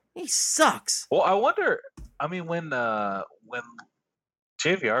 He sucks. Well, I wonder, I mean, when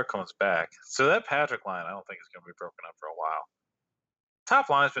JVR comes back, so that Patrick line, I don't think is going to be broken up for a while. Top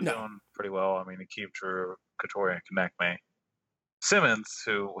line's been doing pretty well. I mean, he kept Drew, Couture, and Konechny. Simmons,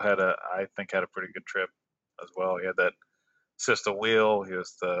 who I think had a pretty good trip as well. He had that assist to Wheel. He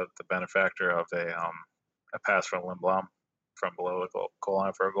was the benefactor of a pass from Lindblom from below the goal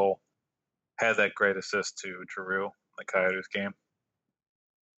line for a goal. Had that great assist to Giroux in the Coyotes game.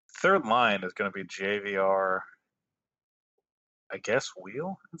 Third line is going to be JVR, I guess,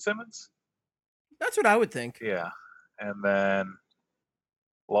 Wheel and Simmons. That's what I would think. Yeah. And then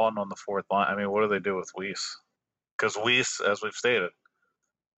Lawton on the fourth line. I mean, what do they do with Weiss? Because Weiss, as we've stated,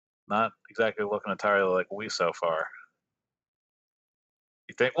 not exactly looking entirely like Weiss so far.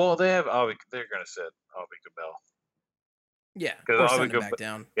 You think? Well, they're going to sit Avi Cabell. Yeah, because Avi back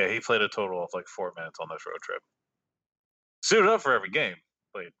down. Yeah, he played a total of like 4 minutes on this road trip. Suited up for every game.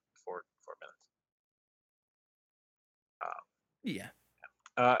 Played 4 minutes. Yeah.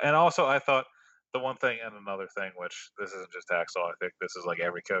 And also, I thought the one thing and another thing, which this isn't just Axel, I think this is like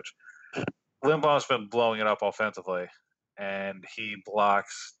every coach. Lindblom's been blowing it up offensively, and he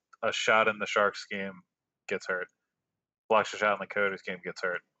blocks a shot in the Sharks game, gets hurt. Blocks a shot in the Coyotes game, gets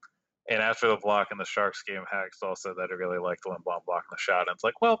hurt. And after the block in the Sharks game, Haxtell said that he really liked Lindblom blocking the shot. And it's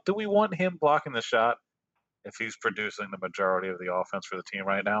like, well, do we want him blocking the shot if he's producing the majority of the offense for the team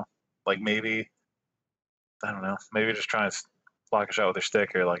right now? Like maybe, I don't know, maybe just try and block a shot with your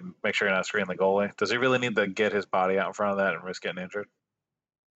stick or like make sure you're not screening the goalie. Does he really need to get his body out in front of that and risk getting injured?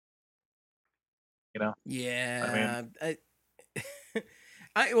 You know? Yeah.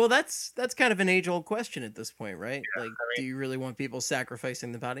 Well, that's kind of an age-old question at this point, right? Yeah, like, do you really want people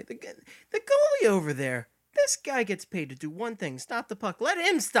sacrificing the body? The goalie over there, this guy gets paid to do one thing: stop the puck. Let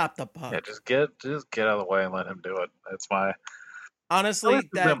him stop the puck. Yeah, just get out of the way and let him do it. That's my. Honestly,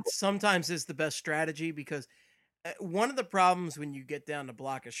 that sometimes is the best strategy because one of the problems when you get down to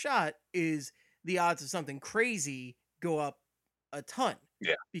block a shot is the odds of something crazy go up a ton.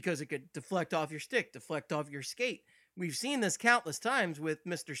 Yeah, because it could deflect off your stick, deflect off your skate. We've seen this countless times with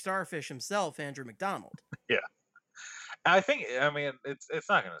Mr. Starfish himself, Andrew McDonald. Yeah. I mean, it's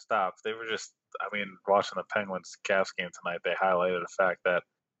not going to stop. They were just, I mean, watching the Penguins Caps game tonight, they highlighted the fact that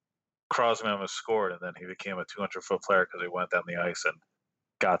Crosby was scored and then he became a 200-foot player because he went down the ice and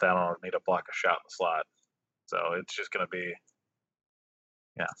got down on his knee to block a shot in the slot. So it's just going to be,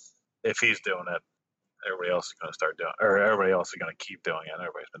 if he's doing it, everybody else is going to start doing it, or everybody else is going to keep doing it.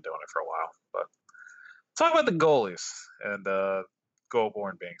 Everybody's been doing it for a while, but. Talk about the goalies and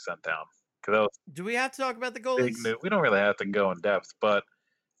Goulbourne being sent down. Do we have to talk about the goalies? We don't really have to go in depth, but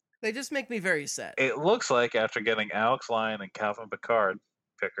they just make me very sad. It looks like after getting Alex Lyon and Calvin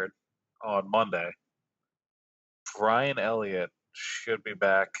Pickard on Monday, Brian Elliott should be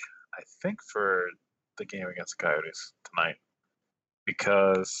back, I think, for the game against the Coyotes tonight,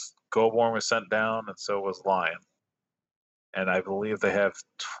 because Goulbourne was sent down and so was Lyon. And I believe they have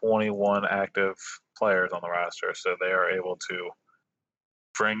 21 active players on the roster, so they are able to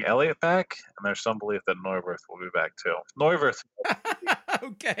bring Elliott back, and there's some belief that Neuwirth will be back too. Neuwirth.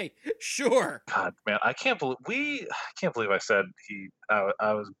 Okay, sure. God, man, I can't believe I said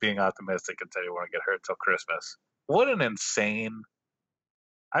I was being optimistic and said he wouldn't get hurt till Christmas. What an insane.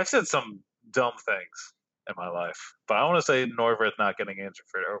 I've said some dumb things in my life, but I want to say Neuwirth not getting injured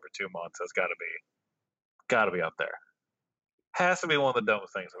for over 2 months has got to be up there. Has to be one of the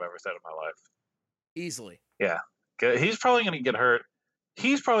dumbest things I've ever said in my life. Easily. Yeah. He's probably going to get hurt.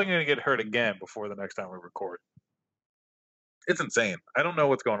 He's probably going to get hurt again before the next time we record. It's insane. I don't know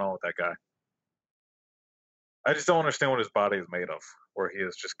what's going on with that guy. I just don't understand what his body is made of, where he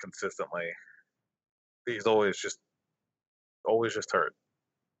is just consistently. He's always just hurt.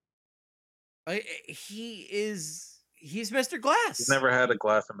 He's Mr. Glass. He's never had a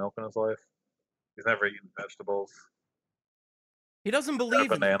glass of milk in his life. He's never eaten vegetables. He doesn't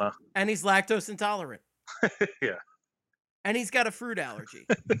believe in banana. it, and he's lactose intolerant. Yeah. And he's got a fruit allergy.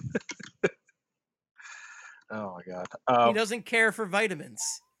 Oh my god. He doesn't care for vitamins.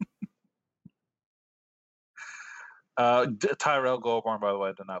 Tyrell Goulbourne, by the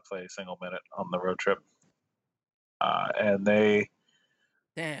way, did not play a single minute on the road trip. And they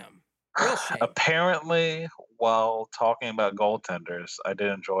Damn. Real shame. Apparently, while talking about goaltenders, I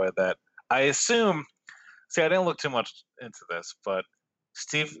did enjoy that. I assume. See, I didn't look too much into this, but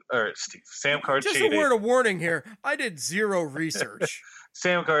Sam Carchidi. Just a word of warning here. I did zero research.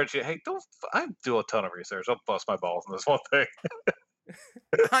 Sam Carchidi. Hey, I do a ton of research. I'll bust my balls on this one thing.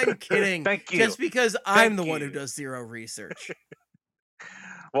 I'm kidding. Thank you. Just because I'm the one who does zero research.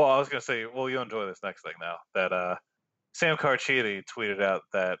 Well, I was going to say, you'll enjoy this next thing now. That Sam Carchidi tweeted out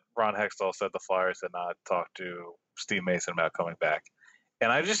that Ron Hextall said the Flyers had not talked to Steve Mason about coming back.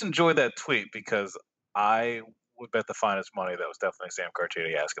 And I just enjoyed that tweet because I would bet the finest money that was definitely Sam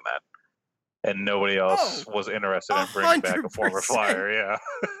Carchidi asking that. And nobody else was interested in bringing back a former Flyer. Yeah.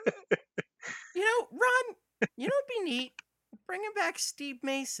 Ron, you know what'd be neat? Bringing back Steve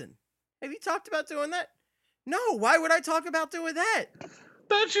Mason. Have you talked about doing that? No, why would I talk about doing that?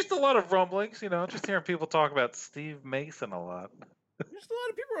 That's just a lot of rumblings, just hearing people talk about Steve Mason a lot. There's a lot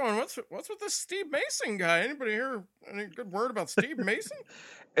of people going, what's with this Steve Mason guy? Anybody hear any good word about Steve Mason?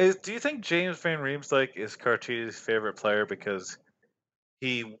 Do you think James Van Riemsdyk is Carchidi's favorite player because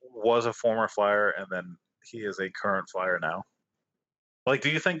he was a former Flyer and then he is a current Flyer now? Like, do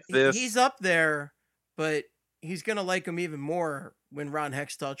you think this... He's up there, but he's going to like him even more when Ron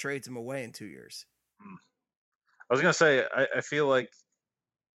Hextall trades him away in 2 years. I was going to say, I feel like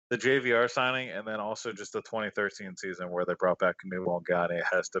the JVR signing and then also just the 2013 season where they brought back Kanu Walgani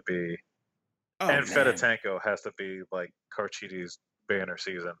has to be... Fedotenko has to be like Carchidi's banner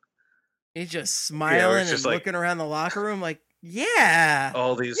season. He's just smiling and looking around the locker room like, yeah.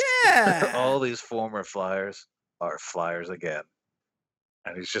 All these former Flyers are Flyers again.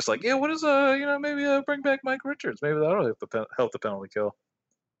 And he's just like, yeah, what is maybe bring back Mike Richards. Maybe that'll help the penalty kill.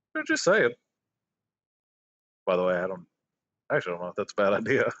 I'm just saying. By the way, I don't know if that's a bad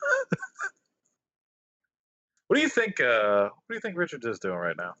idea. What do you think Richards is doing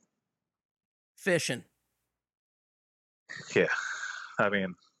right now? Fishing. Yeah. I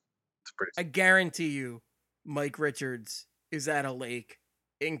mean, it's pretty... I guarantee you Mike Richards is at a lake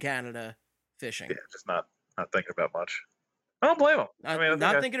in Canada fishing. Yeah, just not thinking about much. I don't blame him.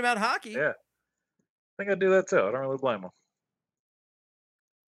 Not thinking about hockey. Yeah. I think I'd do that too. I don't really blame him.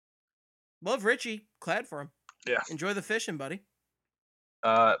 Love Richie. Glad for him. Yeah. Enjoy the fishing, buddy.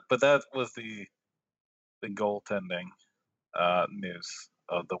 But that was the goaltending news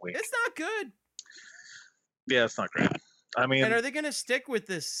of the week. It's not good. Yeah, it's not great. I mean, and are they going to stick with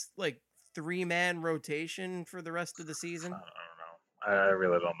this 3-man rotation for the rest of the season? I don't know. I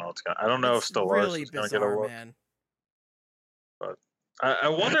really don't know what's going. I don't know if Stolarz is going to get a look. Man. But I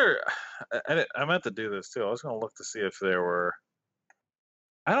wonder. I meant to do this too. I was going to look to see if there were.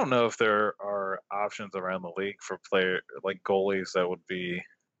 I don't know if there are options around the league for goalies that would be.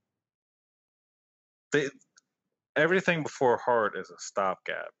 Everything before Hart is a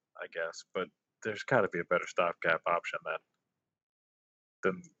stopgap, I guess, but there's got to be a better stopgap option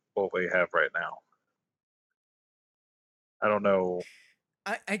than what we have right now. I don't know.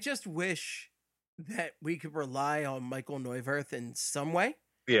 I just wish that we could rely on Michael Neuwirth in some way.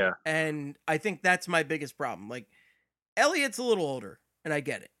 Yeah. And I think that's my biggest problem. Elliott's a little older, and I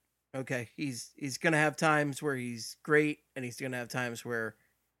get it. Okay. He's going to have times where he's great, and he's going to have times where,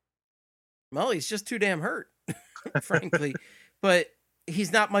 well, he's just too damn hurt, frankly. But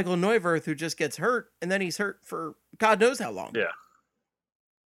he's not Michael Neuwirth who just gets hurt, and then he's hurt for God knows how long. Yeah.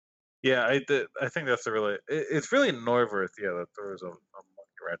 Yeah, I think that's it's really Neuwirth, that throws a monkey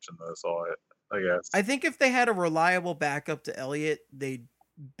wrench into this all, I guess. I think if they had a reliable backup to Elliott, they'd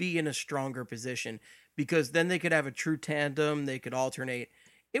be in a stronger position because then they could have a true tandem. They could alternate.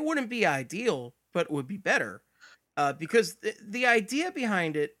 It wouldn't be ideal, but it would be better because the idea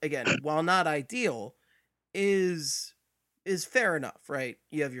behind it, again, while not ideal, is fair enough, right?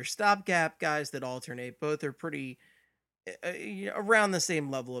 You have your stopgap guys that alternate. Both are pretty around the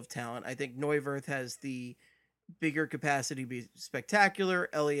same level of talent. I think Neuwirth has the bigger capacity to be spectacular.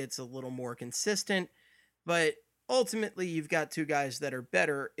 Elliott's a little more consistent, but ultimately you've got two guys that are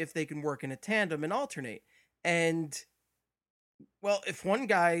better if they can work in a tandem and alternate. And well, if one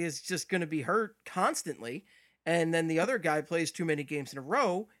guy is just going to be hurt constantly and then the other guy plays too many games in a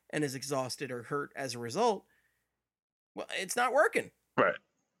row and is exhausted or hurt as a result, well, it's not working. Right.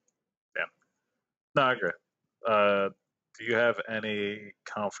 Yeah. No, I agree. Do you have any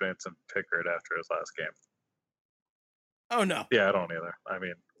confidence in Pickard after his last game? Oh, no. Yeah, I don't either. I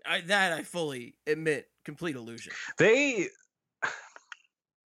mean, I fully admit, complete illusion. The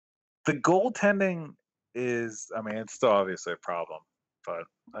goaltending is, I mean, it's still obviously a problem, but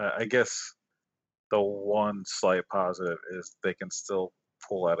I guess the one slight positive is they can still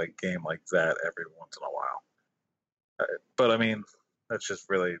pull out a game like that every once in a while. But I mean, that's just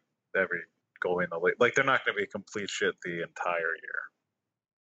really every goalie in the league. Like, they're not going to be complete shit the entire year,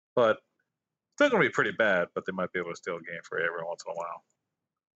 but still going to be pretty bad. But they might be able to steal a game for you every once in a while,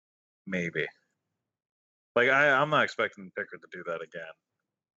 maybe. Like, I'm not expecting Pickard to do that again.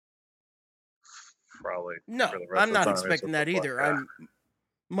 Probably. No, for the rest I'm of the not time expecting that either. Yeah. I'm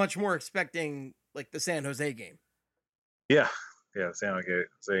much more expecting like the San Jose game. Yeah, the San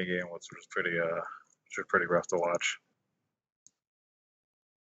Jose game was pretty rough to watch.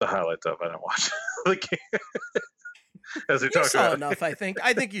 The highlights of it, I didn't watch the game. As we You talked saw about. enough, I think.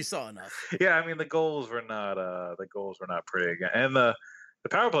 I think you saw enough. Yeah, I mean the goals were not pretty again, and the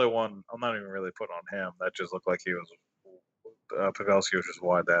power play one, I'm not even really putting on him. That just looked like he was Pavelski was just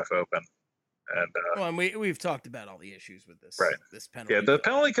wide the F open, and Well, and we've talked about all the issues with this Right. this penalty. yeah, the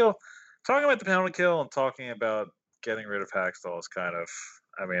penalty kill. Talking about the penalty kill and talking about getting rid of Hackstall is kind of,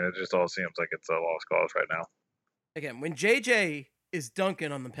 I mean, it just all seems like it's a lost cause right now. Again, when JJ is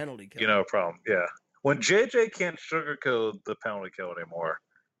dunking on the penalty kill, You know, problem. Yeah, when JJ can't sugarcoat the penalty kill anymore,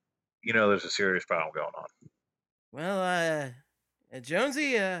 you know there's a serious problem going on. well,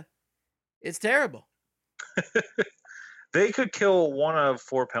 Jonesy, it's terrible. They could kill one of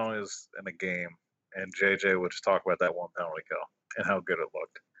 4 penalties in a game, and JJ would just talk about that one penalty kill and how good it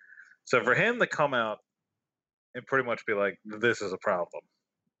looked. So for him to come out and pretty much be like, "This is a problem,"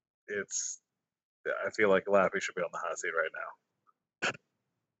 I feel like Lappy should be on the hot seat right now.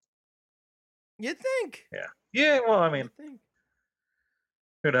 You'd think. Yeah. Well, I mean, You'd think.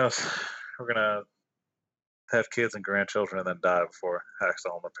 who knows? We're gonna have kids and grandchildren and then die before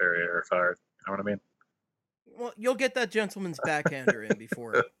Hackstall and LaPerriere are fired. You know what I mean? Well, you'll get that gentleman's backhander in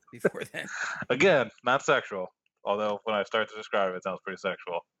before then. Again, not sexual. Although when I start to describe it, it sounds pretty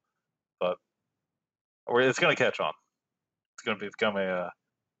sexual. But it's going to catch on. It's going to become a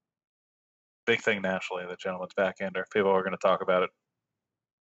big thing nationally, the gentleman's backhander. People are going to talk about it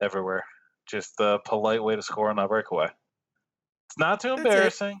everywhere. Just the polite way to score on a breakaway. It's not too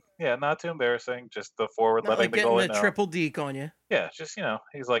embarrassing. Yeah, not too embarrassing. Just the forward Not letting like the goalie getting a know. triple deke on you. Yeah, just,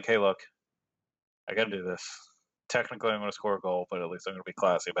 he's like, "Hey, look, I got to do this. Technically, I'm going to score a goal, but at least I'm going to be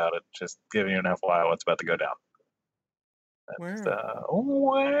classy about it. Just giving you an FYI what's about to go down." And,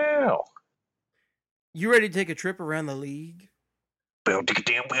 wow. You ready to take a trip around the league? Around the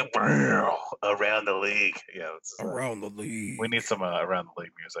league. Yeah. Around the league. We need some around the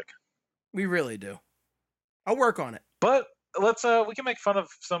league music. We really do. I'll work on it. But we can make fun of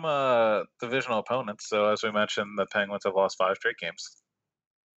some divisional opponents. So as we mentioned, the Penguins have lost 5 straight games.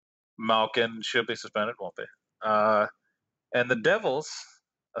 Malkin should be suspended, won't be. And the Devils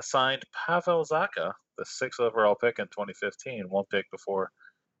assigned Pavel Zacha, the 6th overall pick in 2015, 1 pick before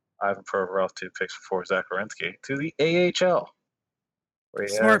Ivan Provorov, 2 picks before Zach Werenski, to the AHL, where he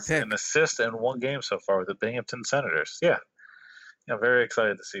Smart has pick. an assist in 1 game so far with the Binghamton Senators. Yeah. Very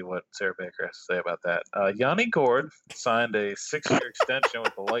excited to see what Sarah Baker has to say about that. Yanni Gourde signed a 6-year extension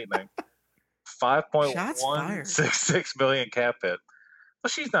with the Lightning, $5.166 million cap hit. Well,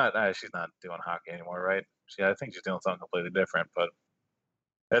 she's not doing hockey anymore, right? I think she's doing something completely different. But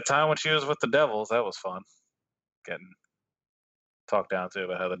at the time when she was with the Devils, that was fun. Getting talked down to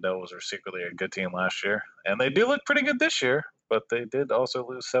about how the Devils were secretly a good team last year, and they do look pretty good this year. But they did also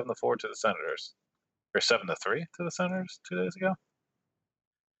lose 7-4 to the Senators, or 7-3 to the Senators 2 days ago.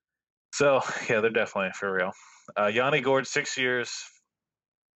 So yeah, they're definitely for real. Yanni Gourde, 6 years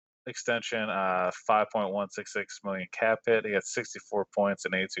extension, $5.166 million cap hit. He had 64 points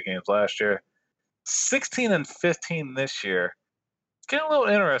in 82 games last year, 16-15 this year. It's getting a little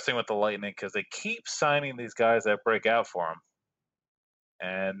interesting with the Lightning because they keep signing these guys that break out for them,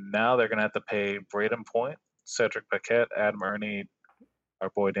 and now they're going to have to pay Braden Point, Cedric Paquette, Adam Ernie, our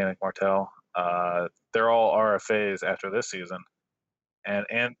boy Danik Martel. They're all RFAs after this season.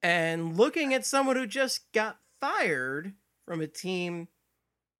 And looking at someone who just got fired from a team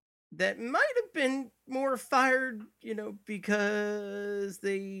that might have been more fired, because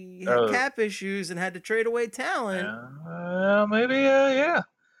they had Oh, cap issues and had to trade away talent. maybe, yeah.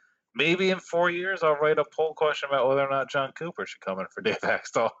 Maybe in 4 years I'll write a poll question about whether or not John Cooper should come in for Dave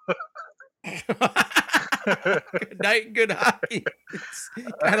Axtell. Good night, good hockey.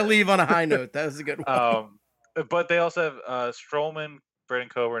 Gotta leave on a high note. That was a good one. But they also have Stroman, Braden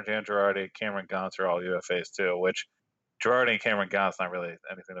Coburn, Dan Girardi, Cameron Gauntz are all UFAs too, which Girardi and Cameron Gauntz not really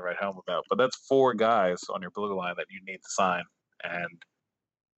anything to write home about. But that's 4 guys on your blue line that you need to sign. And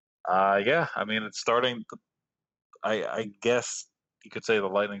yeah, I mean, it's starting. I guess you could say the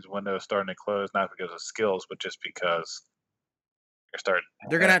Lightning's window is starting to close, not because of skills, but just because you're starting.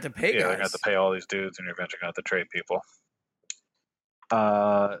 They're gonna have to pay Yeah, guys. they're gonna have to pay all these dudes, and you're eventually gonna have to trade people.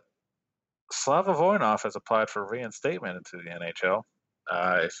 Slava Voinov has applied for reinstatement into the NHL.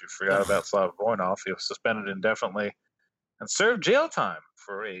 If you forgot about Slava Voinov, he was suspended indefinitely and served jail time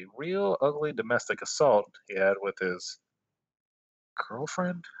for a real ugly domestic assault he had with his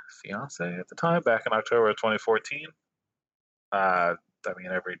girlfriend, fiance at the time, back in October of 2014. I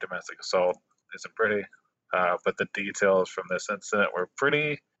mean, every domestic assault isn't pretty, but the details from this incident were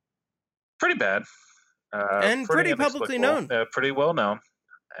pretty bad. And pretty publicly known. Pretty well known.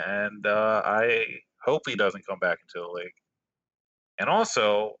 And I hope he doesn't come back into the league. And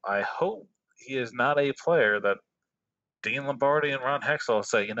also, I hope he is not a player that Dean Lombardi and Ron Hextall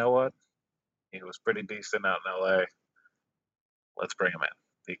say, you know what? He was pretty decent out in LA. Let's bring him in.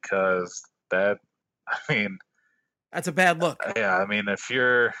 Because that, I mean, that's a bad look. Yeah, I mean,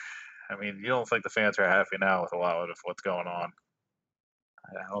 you don't think the fans are happy now with a lot of what's going on.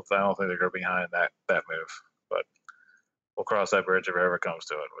 I don't think they're going behind that move. But we'll cross that bridge if it ever comes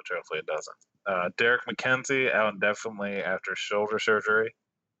to it, which hopefully it doesn't. Derek McKenzie out indefinitely after shoulder surgery.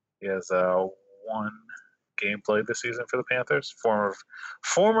 He has 1 game played this season for the Panthers.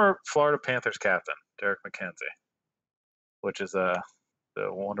 Former Florida Panthers captain, Derek McKenzie, which is the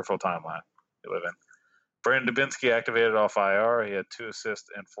wonderful timeline we live in. Brandon Dubinsky activated off IR. He had 2 assists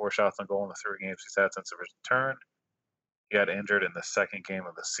and 4 shots on goal in the 3 games he's had since his return. He got injured in the 2nd game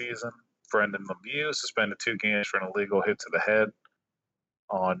of the season. Brendan Lemieux suspended 2 games for an illegal hit to the head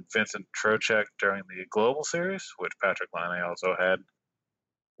on Vincent Trocheck during the Global Series, which Patrick Laine also had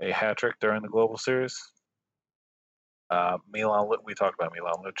a hat trick during the Global Series. We talked about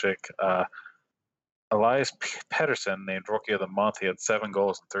Milan Lucic. Elias Pettersson, named Rookie of the Month, he had 7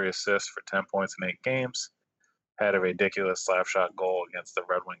 goals and 3 assists for 10 points in 8 games. Had a ridiculous slap shot goal against the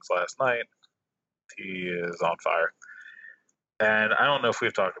Red Wings last night. He is on fire. And I don't know if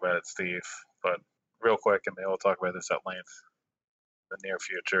we've talked about it, Steve, but real quick, and maybe we'll talk about this at length in the near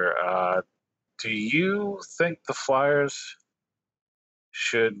future. Do you think the Flyers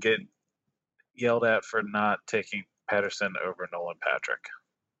should get yelled at for not taking Pettersson over Nolan Patrick?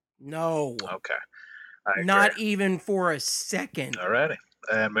 No. Okay. Not even for a second. Alrighty.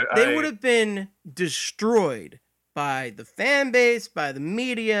 They would have been destroyed by the fan base, by the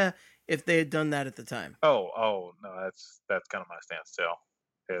media, if they had done that at the time. Oh no, that's kind of my stance too.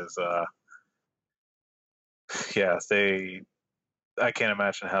 Is I can't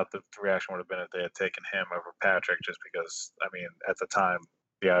imagine how the reaction would have been if they had taken him over Patrick, just because, I mean, at the time,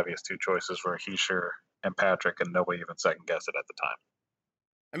 the obvious 2 choices were Hischier and Patrick, and nobody even second guessed it at the time.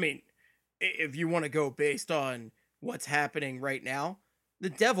 I mean, if you want to go based on what's happening right now, the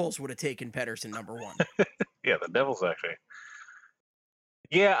Devils would have taken Pettersson number 1. Yeah, the Devils actually.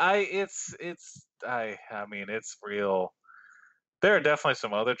 Yeah, it's real. There are definitely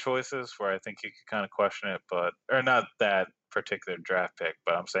some other choices where I think you could kind of question it, or not that particular draft pick,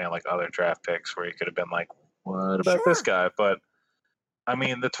 but I'm saying like other draft picks where you could have been like, what about this guy? But I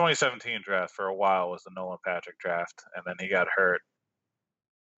mean, the 2017 draft for a while was the Nolan Patrick draft, and then he got hurt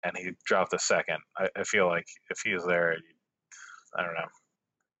and he dropped a second. I feel like if he was there, I don't know.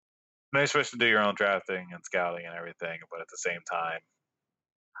 You're supposed to do your own drafting and scouting and everything, but at the same time,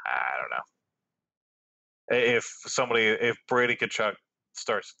 I don't know. If Brady Tkachuk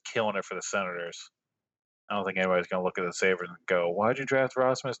starts killing it for the Senators, I don't think anybody's going to look at the Sabres and go, why'd you draft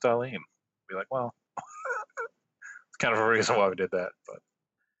Rasmus Dahlin? Be like, well, it's kind of a reason why we did that. But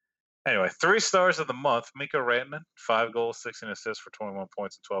anyway, 3 stars of the month. Mikko Rantanen, 5 goals, 16 assists for 21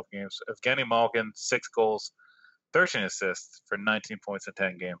 points in 12 games. Evgeny Malkin, 6 goals, 13 assists for 19 points in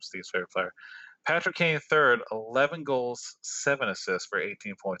 10 games. Steve's favorite player. Patrick Kane, 3rd, 11 goals, 7 assists for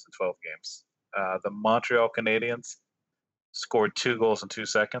 18 points in 12 games. The Montreal Canadiens scored 2 goals in 2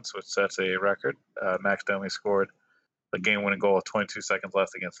 seconds, which sets a record. Max Domi scored the game-winning goal with 22 seconds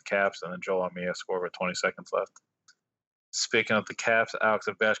left against the Caps, and then Joel Armia scored with 20 seconds left. Speaking of the Caps, Alex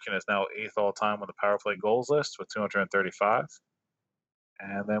Ovechkin is now 8th all-time on the power play goals list with 235.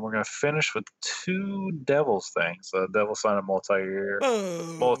 And then we're going to finish with two Devils things. The Devils signed a multi-year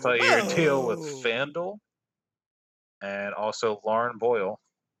deal with FanDuel. And also Lauren Boyle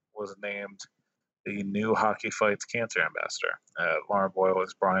was named the new Hockey Fights Cancer Ambassador. Lauren Boyle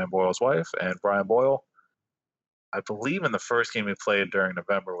is Brian Boyle's wife, and Brian Boyle, I believe in the first game he played during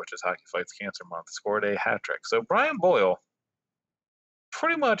November, which is Hockey Fights Cancer Month, scored a hat trick. So Brian Boyle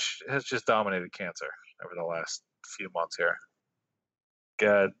pretty much has just dominated cancer over the last few months here.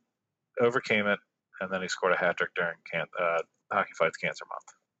 Overcame it, and then he scored a hat trick during Hockey Fights Cancer Month.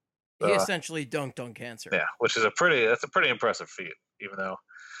 So, he essentially dunked on cancer. Yeah, which is a pretty impressive feat. Even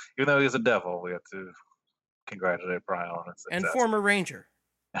though he's a devil, we have to congratulate Brian on it. And former Ranger.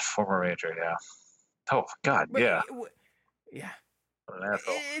 And former Ranger, yeah. Oh God, yeah. Yeah. What an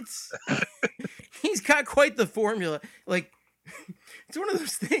asshole. It's he's got quite the formula. Like, it's one of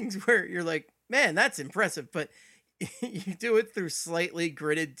those things where you're like, man, that's impressive, but you do it through slightly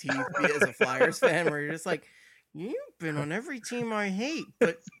gritted teeth as a Flyers fan, where you're just like, you've been on every team I hate,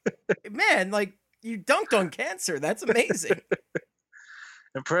 but man, like, you dunked on cancer. That's amazing.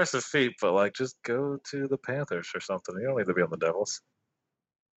 Impressive feat, but like, just go to the Panthers or something. You don't need to be on the Devils.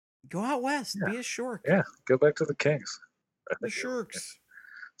 Go out west. Yeah. Be a Shork. Yeah, go back to the Kings. The Sharks.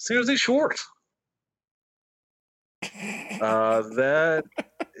 Seriously, Shorks. That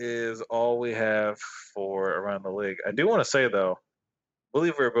is all we have for around the league. I do want to say, though, I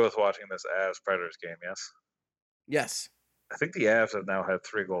believe we were both watching this Avs Predators game, yes? Yes. I think the Avs have now had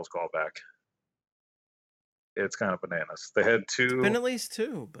 3 goals called back. It's kind of bananas. They had 2. It's been at least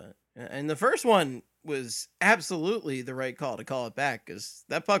 2, but and the first one was absolutely the right call to call it back, because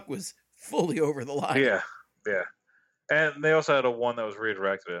that puck was fully over the line. Yeah. And they also had a one that was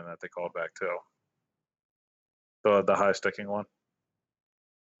redirected and that they called back too. The high sticking one.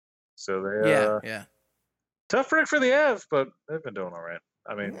 So they yeah. Tough break for the Avs, but they've been doing all right.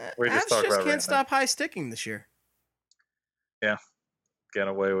 I mean, we just talked about can't stop high sticking this year. Yeah, getting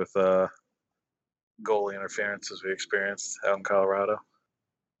away with goalie interference as we experienced out in Colorado.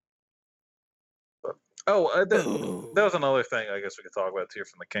 But, that was another thing I guess we could talk about too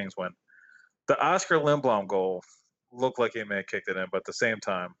from the Kings win. The Oscar Lindblom goal looked like he may have kicked it in, but at the same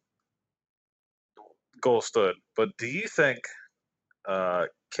time, goal stood. But do you think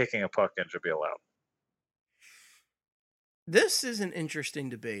kicking a puck in should be allowed? This is an interesting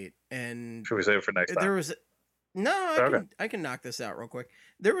debate, and should we save it for next time? I can knock this out real quick.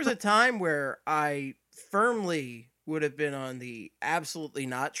 There was a time where I firmly would have been on the absolutely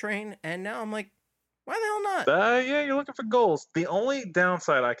not train, and now I'm like, why the hell not? Yeah, you're looking for goals. The only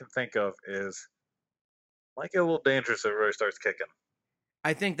downside I can think of is might get a little dangerous if it really starts kicking.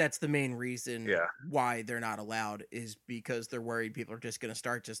 I think that's the main reason why they're not allowed, is because they're worried people are just going to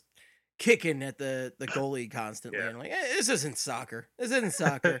start just kicking at the goalie constantly. And like, this isn't soccer. I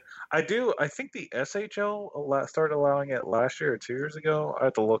think the SHL started allowing it last year or 2 years ago. I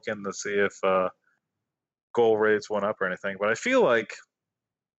have to look in to see if goal rates went up or anything. But I feel like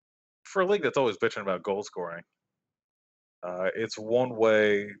for a league that's always bitching about goal scoring, it's one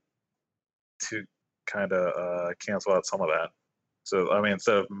way to kind of cancel out some of that. So, I mean,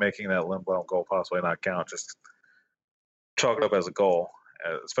 instead of making that Lindblom goal possibly not count, just chalk it up as a goal,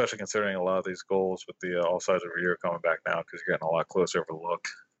 especially considering a lot of these goals with the offsides over year coming back now, because you're getting a lot closer of a look,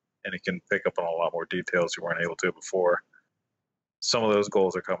 and you can pick up on a lot more details you weren't able to before. Some of those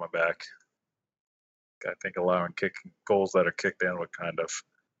goals are coming back. I think allowing goals that are kicked in would kind of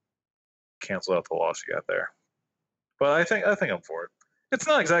cancel out the loss you got there. But I think I'm for it. It's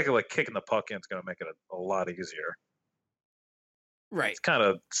not exactly like kicking the puck in is going to make it a lot easier. Right. It's kind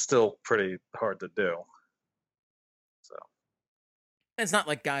of still pretty hard to do. So it's not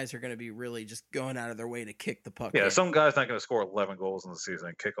like guys are going to be really just going out of their way to kick the puck. Yeah, some guy's not going to score 11 goals in the season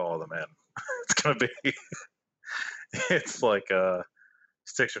and kick all of them in. It's going to be it's like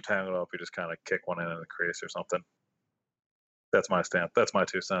sticks are tangled up, you just kind of kick one in the crease or something. That's my stance. That's my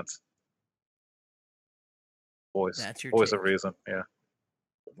 2 cents. Voice of reason. Yeah.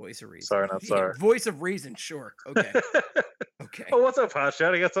 Voice of reason. Sorry, not sorry. Voice of reason. Sure. Okay. Okay. Oh, what's up, Hot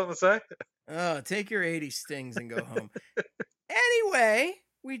Shot? You got something to say? Take your 80 stings and go home. Anyway,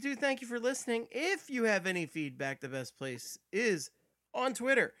 we do thank you for listening. If you have any feedback, the best place is on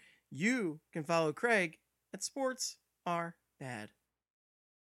Twitter. You can follow Craig at Sports Are Bad.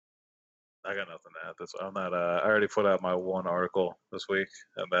 I got nothing to add. I'm not. I already put out my one article this week,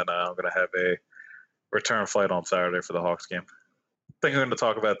 and then I'm gonna have a return flight on Saturday for the Hawks game. I think I'm going to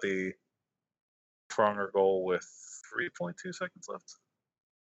talk about the Pronger goal with 3.2 seconds left.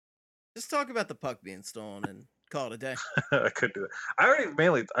 Just talk about the puck being stolen and call it a day. I could do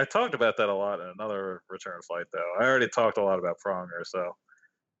that. I talked about that a lot in another return flight, though. I already talked a lot about Pronger, so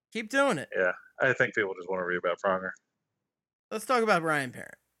Keep doing it. Yeah, I think people just want to read about Pronger. Let's talk about Ryan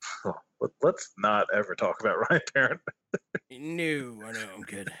Parent. But let's not ever talk about Ryan Parent. No, I'm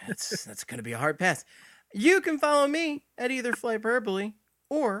good. That's going to be a hard pass. You can follow me at either Flyperbole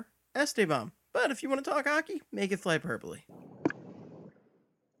or Esteban. But if you want to talk hockey, make it Flyperbole.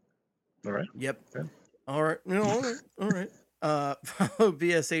 All right. Yep. Okay. All right. No, all right. Follow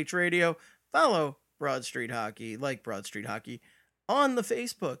BSH Radio. Follow Broad Street Hockey, like Broad Street Hockey, on the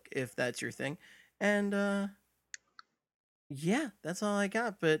Facebook, if that's your thing. And, yeah, that's all I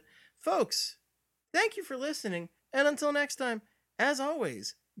got. But, folks, thank you for listening. And until next time, as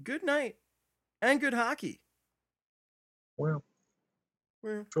always, good night and good hockey. Well,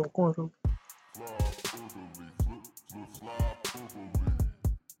 Well.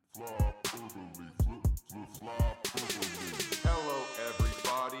 Hello,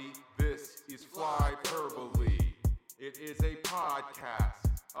 everybody. This is Flyperbole. It is a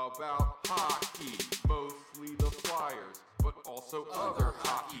podcast about hockey, mostly the Flyers, but also other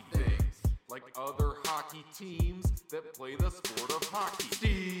hockey things, like other hockey teams that play the sport of hockey.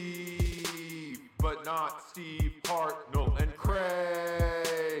 Steve, but not Steve Hartnell, and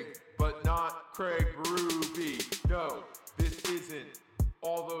Craig, but not Craig Berube. No, this isn't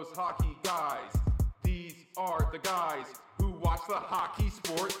all those hockey guys. These are the guys who watch the hockey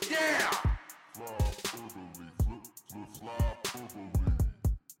sport. Yeah!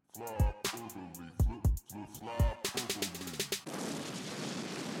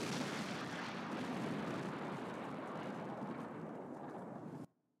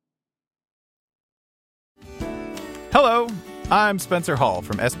 Hello, I'm Spencer Hall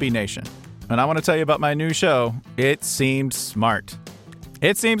from SB Nation, and I want to tell you about my new show, It Seemed Smart.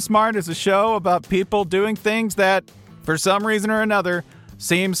 It Seemed Smart is a show about people doing things that, for some reason or another,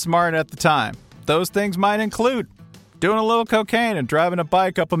 seem smart at the time. Those things might include doing a little cocaine and driving a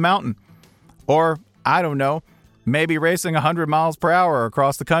bike up a mountain. Or, I don't know, maybe racing 100 miles per hour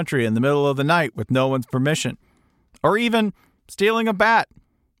across the country in the middle of the night with no one's permission. Or even stealing a bat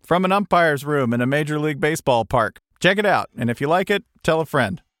from an umpire's room in a Major League Baseball park. Check it out, and if you like it, tell a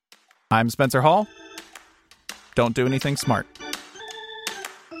friend. I'm Spencer Hall. Don't do anything smart.